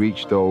able to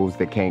reach those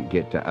that can't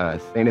get to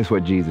us, and it's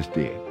what Jesus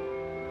did.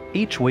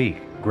 Each week,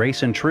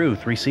 Grace and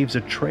Truth receives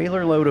a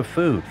trailer load of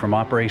food from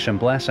Operation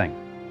Blessing.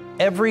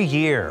 Every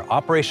year,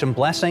 Operation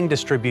Blessing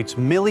distributes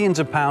millions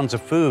of pounds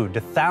of food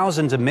to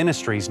thousands of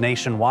ministries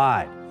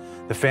nationwide.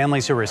 The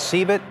families who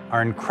receive it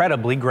are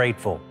incredibly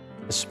grateful,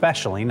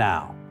 especially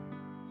now.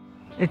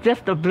 It's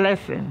just a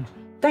blessing.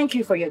 Thank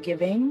you for your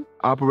giving.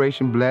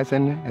 Operation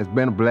Blessing has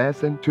been a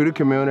blessing to the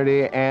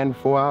community and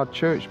for our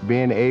church,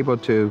 being able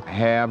to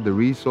have the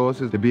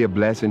resources to be a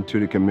blessing to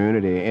the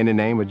community in the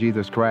name of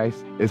Jesus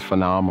Christ is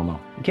phenomenal.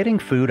 Getting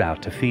food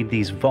out to feed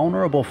these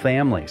vulnerable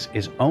families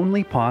is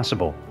only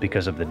possible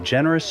because of the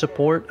generous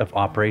support of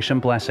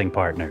Operation Blessing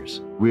partners.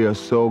 We are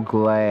so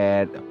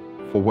glad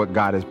for what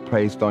God has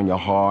placed on your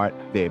heart.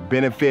 The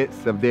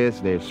benefits of this,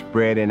 they're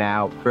spreading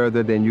out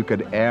further than you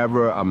could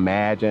ever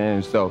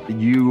imagine. So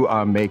you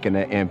are making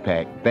an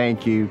impact.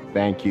 Thank you,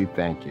 thank you,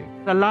 thank you.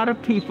 A lot of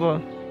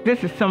people,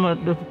 this is some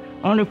of the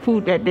only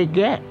food that they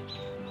get.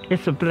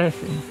 It's a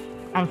blessing.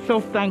 I'm so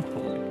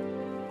thankful.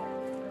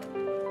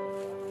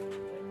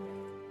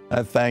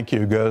 That thank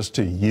you goes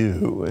to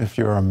you if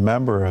you're a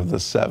member of the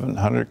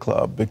 700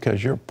 Club,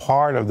 because you're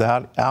part of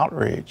that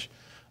outreach.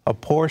 A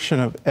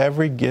portion of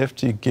every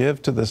gift you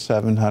give to the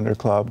 700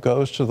 Club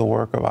goes to the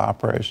work of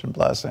Operation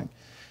Blessing.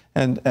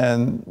 And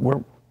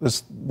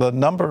the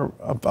number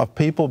of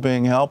people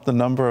being helped, the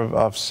number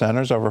of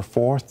centers, over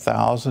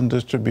 4,000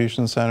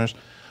 distribution centers,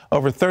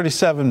 over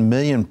 37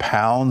 million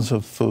pounds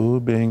of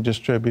food being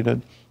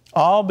distributed,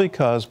 all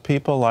because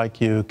people like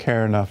you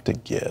care enough to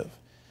give.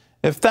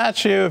 If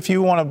that's you, if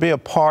you want to be a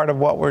part of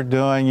what we're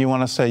doing, you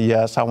want to say,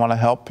 yes, I want to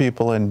help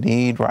people in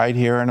need right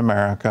here in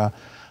America,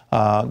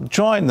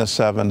 join the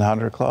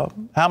 700 Club.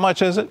 How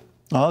much is it?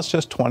 Well, it's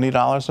just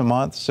 $20 a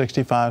month,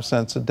 65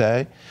 cents a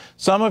day.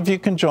 Some of you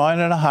can join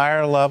at a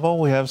higher level.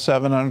 We have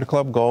 700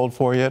 Club Gold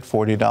for you at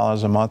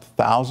 $40 a month,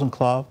 1,000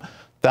 Club,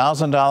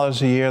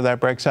 $1,000 a year. That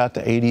breaks out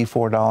to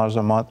 $84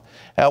 a month.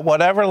 At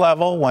whatever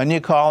level, when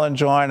you call and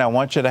join, I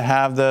want you to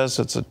have this.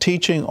 It's a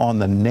teaching on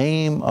the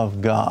name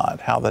of God,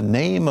 how the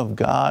name of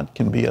God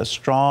can be a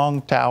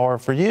strong tower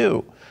for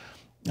you.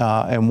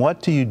 And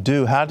what do you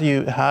do? How do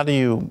you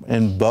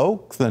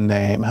invoke the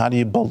name? How do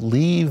you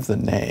believe the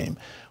name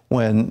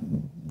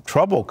when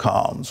trouble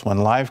comes, when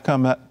life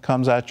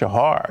comes at you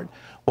hard?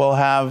 We'll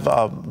have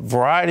a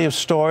variety of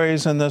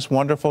stories in this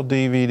wonderful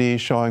DVD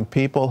showing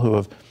people who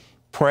have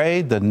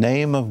prayed the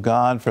name of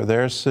God for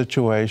their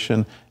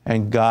situation,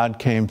 and God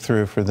came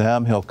through for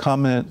them. He'll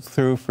come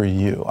through for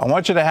you. I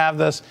want you to have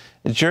this.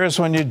 It's yours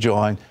when you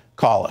join.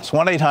 Call us,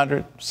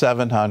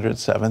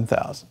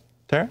 1-800-700-7000.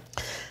 Tara?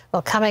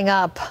 Well, coming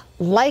up,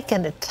 like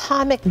an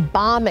atomic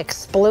bomb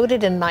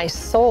exploded in my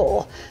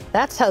soul.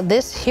 That's how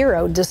this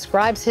hero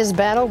describes his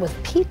battle with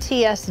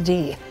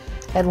PTSD.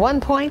 At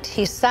one point,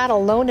 he sat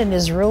alone in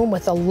his room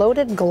with a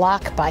loaded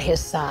Glock by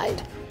his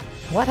side.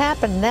 What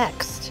happened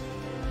next?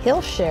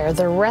 He'll share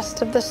the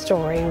rest of the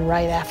story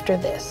right after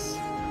this.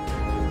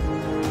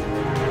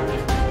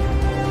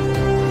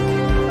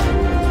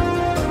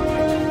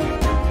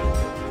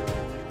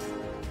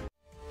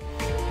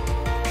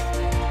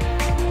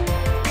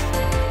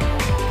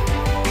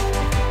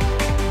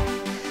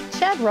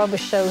 Chad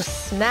Robichaux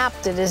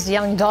snapped at his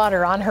young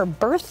daughter on her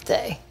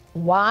birthday.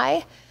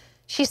 Why?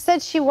 She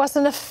said she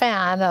wasn't a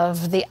fan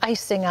of the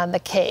icing on the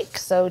cake,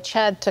 so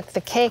Chad took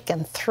the cake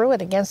and threw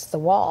it against the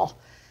wall.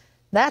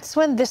 That's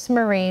when this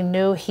Marine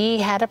knew he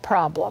had a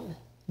problem,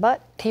 but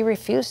he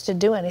refused to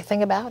do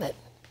anything about it.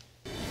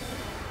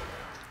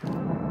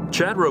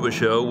 Chad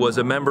Robichaux was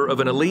a member of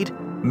an elite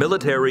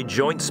Military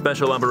Joint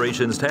Special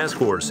Operations Task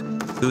Force,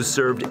 who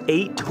served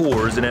 8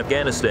 tours in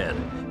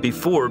Afghanistan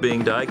before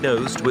being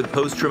diagnosed with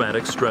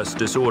post-traumatic stress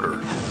disorder.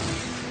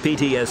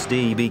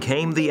 PTSD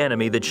became the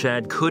enemy that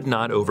Chad could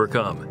not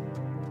overcome.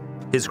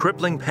 His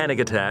crippling panic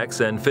attacks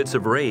and fits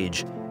of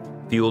rage,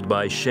 fueled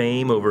by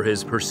shame over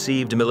his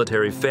perceived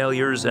military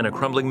failures and a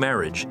crumbling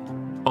marriage,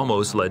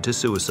 almost led to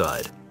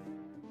suicide.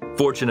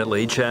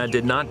 Fortunately, Chad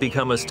did not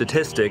become a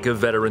statistic of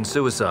veteran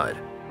suicide.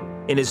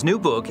 In his new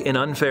book, An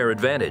Unfair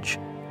Advantage,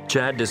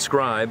 Chad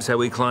describes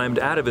how he climbed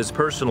out of his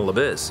personal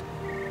abyss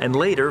and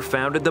later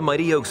founded the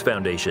Mighty Oaks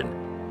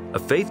Foundation, a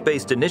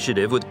faith-based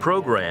initiative with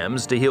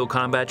programs to heal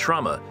combat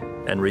trauma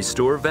and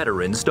restore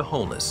veterans to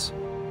wholeness.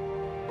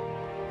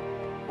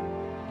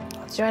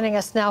 Joining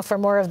us now for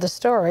more of the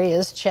story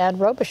is Chad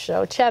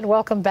Robichaux. Chad,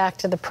 welcome back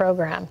to the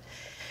program.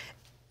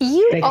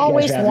 You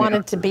always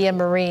wanted to be a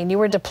Marine. You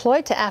were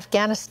deployed to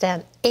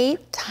Afghanistan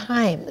 8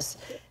 times.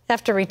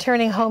 After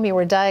returning home, you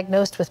were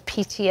diagnosed with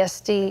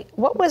PTSD.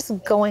 What was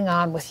going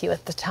on with you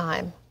at the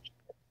time?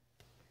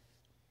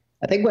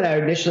 I think when I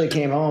initially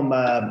came home,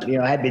 I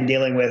had been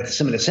dealing with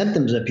some of the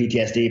symptoms of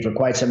PTSD for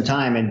quite some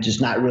time and just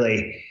not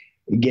really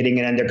getting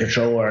it under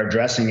control or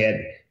addressing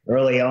it.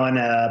 Early on,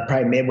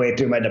 probably midway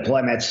through my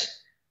deployments,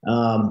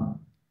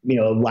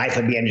 life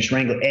of being just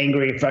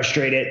angry,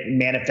 frustrated,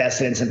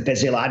 manifested in some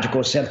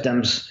physiological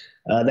symptoms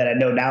that I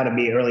know now to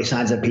be early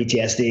signs of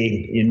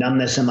PTSD.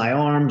 Numbness in my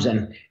arms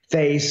and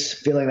face,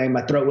 feeling like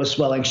my throat was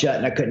swelling shut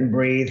and I couldn't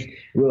breathe,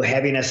 real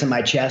heaviness in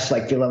my chest,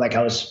 like feeling like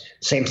I was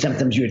same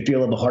symptoms you would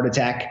feel of a heart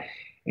attack,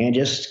 and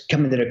just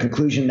coming to the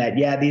conclusion that,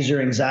 yeah, these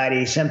are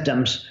anxiety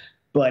symptoms.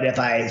 But if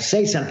I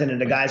say something to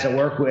the guys I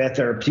work with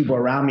or people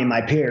around me,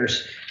 my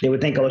peers, they would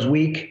think I was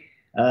weak,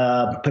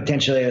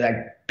 potentially like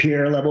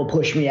peer level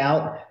push me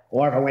out.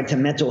 Or if I went to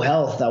mental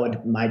health, I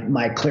would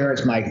my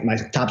clearance, my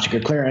top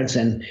secret clearance,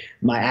 and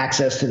my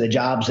access to the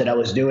jobs that I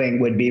was doing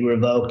would be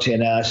revoked.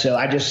 And so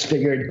I just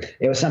figured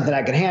it was something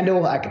I could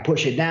handle. I could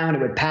push it down.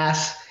 It would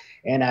pass.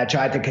 And I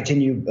tried to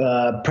continue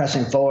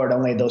pressing forward.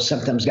 Only those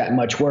symptoms got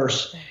much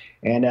worse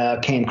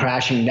and came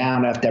crashing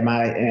down after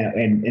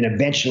and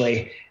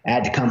eventually I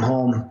had to come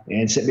home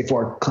and sit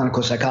before a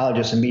clinical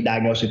psychologist and be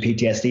diagnosed with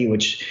PTSD,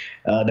 which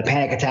the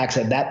panic attacks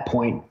at that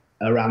point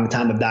around the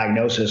time of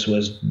diagnosis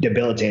was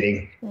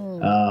debilitating.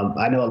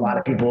 I know a lot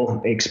of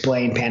people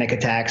explain panic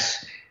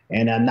attacks,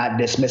 and I'm not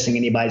dismissing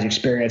anybody's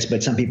experience,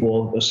 but some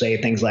people will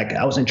say things like,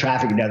 I was in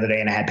traffic the other day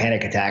and I had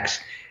panic attacks.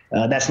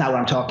 That's not what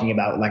I'm talking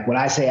about. Like when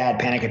I say I had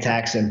panic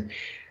attacks, and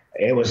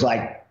it was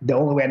like, the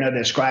only way I know to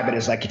describe it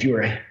is like if you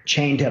were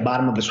chained to the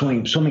bottom of a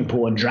swimming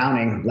pool and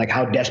drowning, like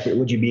how desperate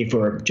would you be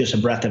for just a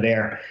breath of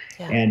air?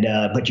 Yeah.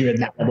 And but you're in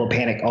that level of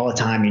panic all the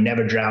time. You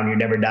never drown, you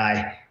never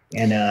die.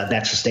 And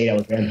that's the state I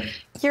was in.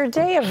 Your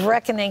day of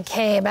reckoning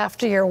came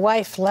after your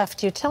wife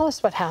left you. Tell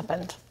us what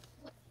happened.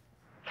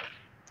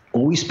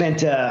 Well, we spent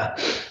 3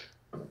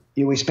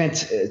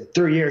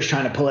 years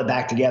trying to pull it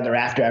back together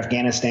after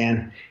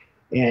Afghanistan.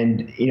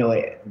 And,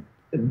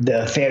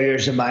 the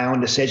failures of my own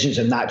decisions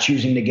of not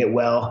choosing to get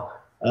well,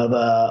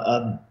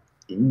 of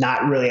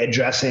not really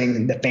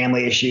addressing the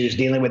family issues,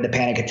 dealing with the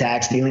panic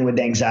attacks, dealing with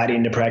the anxiety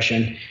and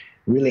depression,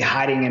 really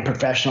hiding in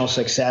professional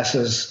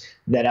successes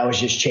that I was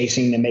just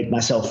chasing to make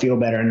myself feel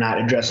better and not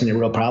addressing the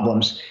real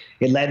problems.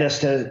 It led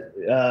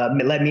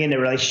me into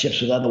relationships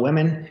with other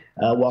women,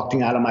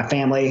 walking out of my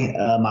family.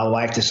 My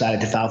wife decided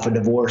to file for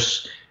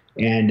divorce,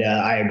 and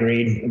I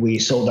agreed. We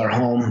sold our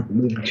home,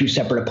 moved to 2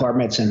 separate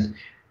apartments, and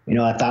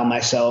I found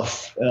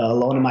myself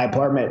alone in my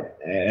apartment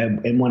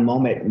in one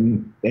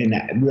moment,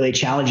 and really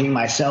challenging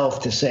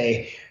myself to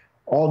say,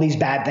 all these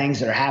bad things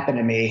that are happening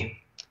to me,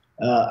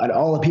 and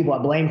all the people I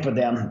blame for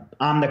them,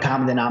 I'm the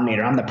common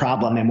denominator, I'm the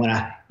problem. And when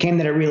I came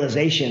to the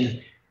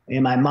realization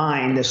in my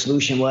mind, the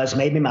solution was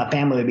maybe my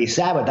family would be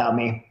sad without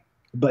me,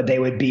 but they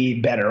would be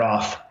better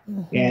off.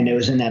 Mm-hmm. And it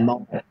was in that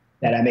moment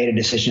that I made a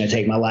decision to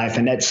take my life.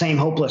 And that same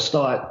hopeless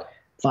thought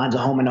finds a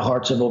home in the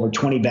hearts of over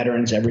 20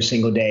 veterans every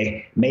single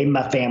day. Maybe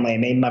my family,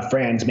 maybe my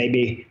friends,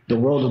 maybe the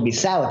world would be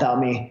sad without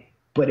me,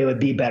 but it would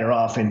be better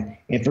off. And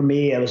for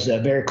me, it was a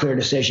very clear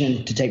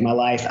decision to take my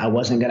life. I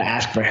wasn't going to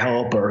ask for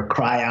help or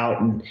cry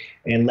out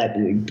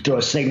and throw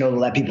a signal to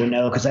let people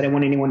know, because I didn't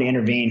want anyone to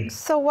intervene.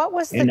 So what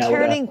was the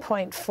turning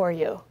point for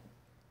you?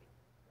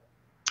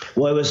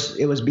 Well,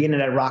 it was being at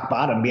that rock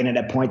bottom, being at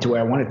that point to where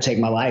I wanted to take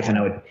my life, and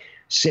I would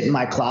sit in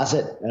my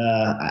closet.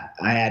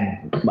 I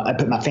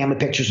put my family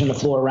pictures on the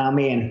floor around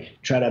me and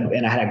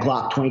I had a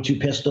Glock 22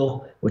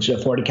 pistol, which is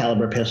a 40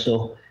 caliber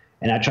pistol.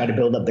 And I tried to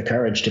build up the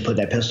courage to put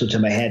that pistol to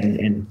my head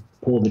and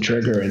pull the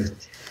trigger. And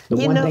the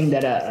one thing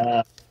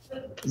that,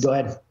 go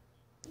ahead.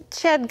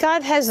 Chad,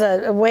 God has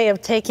a way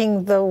of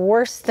taking the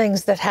worst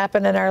things that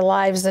happen in our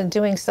lives and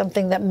doing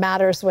something that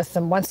matters with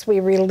them. Once we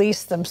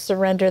release them,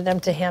 surrender them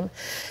to Him.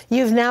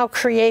 You've now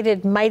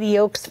created Mighty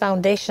Oaks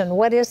Foundation.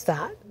 What is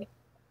that?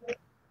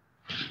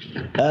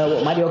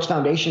 Well, Mighty Oaks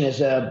Foundation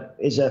is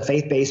a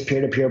faith-based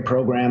peer-to-peer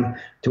program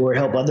to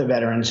help other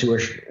veterans who are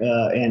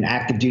and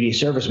active duty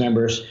service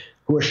members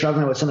who are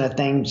struggling with some of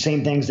the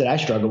same things that I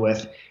struggle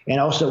with. And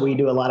also we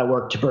do a lot of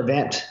work to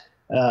prevent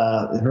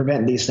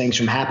prevent these things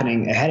from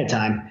happening ahead of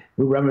time.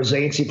 We run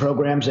resiliency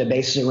programs at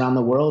bases around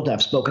the world.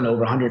 I've spoken to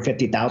over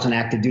 150,000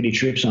 active duty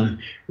troops on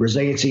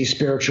resiliency,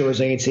 spiritual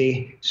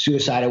resiliency,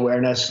 suicide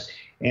awareness,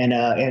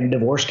 and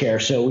divorce care.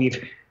 So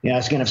we've,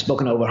 I've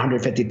spoken to over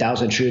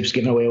 150,000 troops,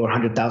 given away over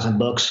 100,000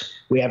 books.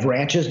 We have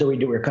ranches that we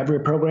do recovery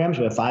programs.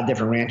 We have 5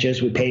 different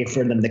ranches. We pay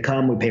for them to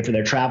come. We pay for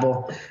their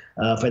travel,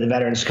 for the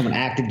veterans to come on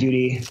active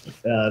duty,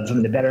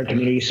 from the veteran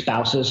community,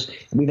 spouses.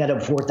 And we've had over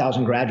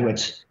 4,000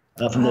 graduates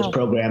from those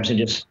programs, and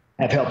just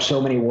have helped so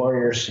many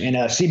warriors. And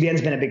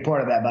CBN's been a big part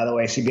of that, by the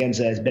way. CBN's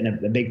has been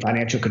a big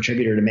financial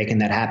contributor to making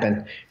that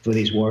happen for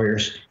these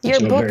warriors. Your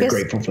so book we're very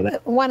grateful for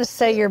that. I want to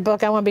say your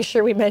book, I want to be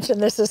sure we mention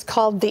this, is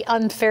called The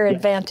Unfair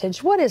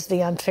Advantage. What is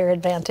the unfair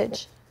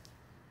advantage?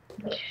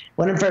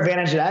 One unfair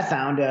advantage that I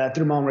found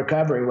through my own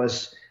recovery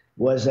was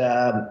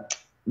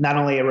not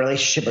only a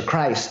relationship with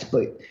Christ,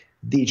 but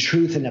the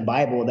truth in the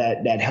Bible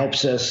that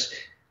helps us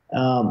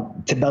to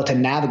be able to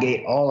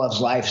navigate all of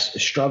life's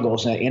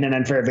struggles. In an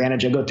unfair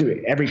advantage, I go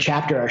through every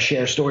chapter. I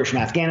share stories from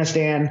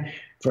Afghanistan,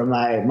 from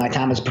my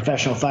time as a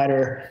professional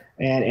fighter,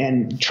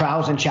 and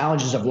trials and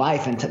challenges of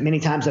life, and many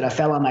times that I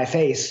fell on my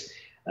face.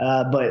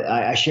 But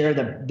I share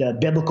the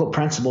biblical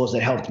principles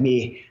that helped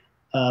me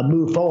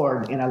move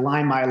forward and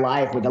align my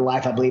life with the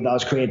life I believe I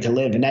was created to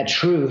live. And that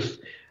truth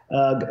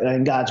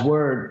in God's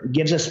word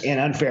gives us an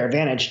unfair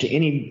advantage to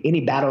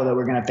any battle that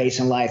we're going to face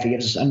in life. It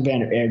gives us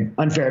an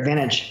unfair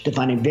advantage to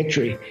finding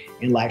victory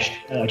in life's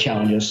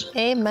challenges.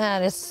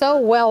 Amen. It's so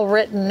well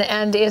written,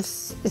 and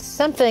it's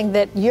something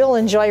that you'll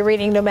enjoy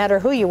reading no matter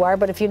who you are.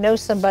 But if you know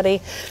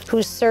somebody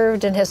who's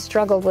served and has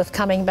struggled with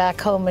coming back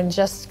home and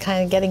just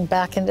kind of getting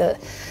back into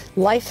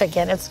life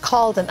again, it's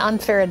called An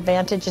Unfair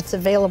Advantage. It's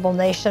available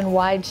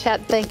nationwide.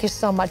 Chet, thank you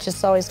so much.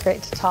 It's always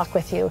great to talk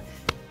with you.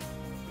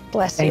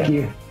 Bless you. Thank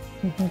you.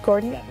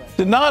 Gordon?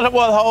 Do not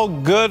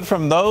withhold good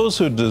from those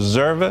who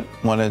deserve it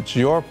when it's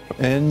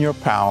in your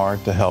power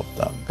to help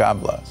them.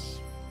 God bless.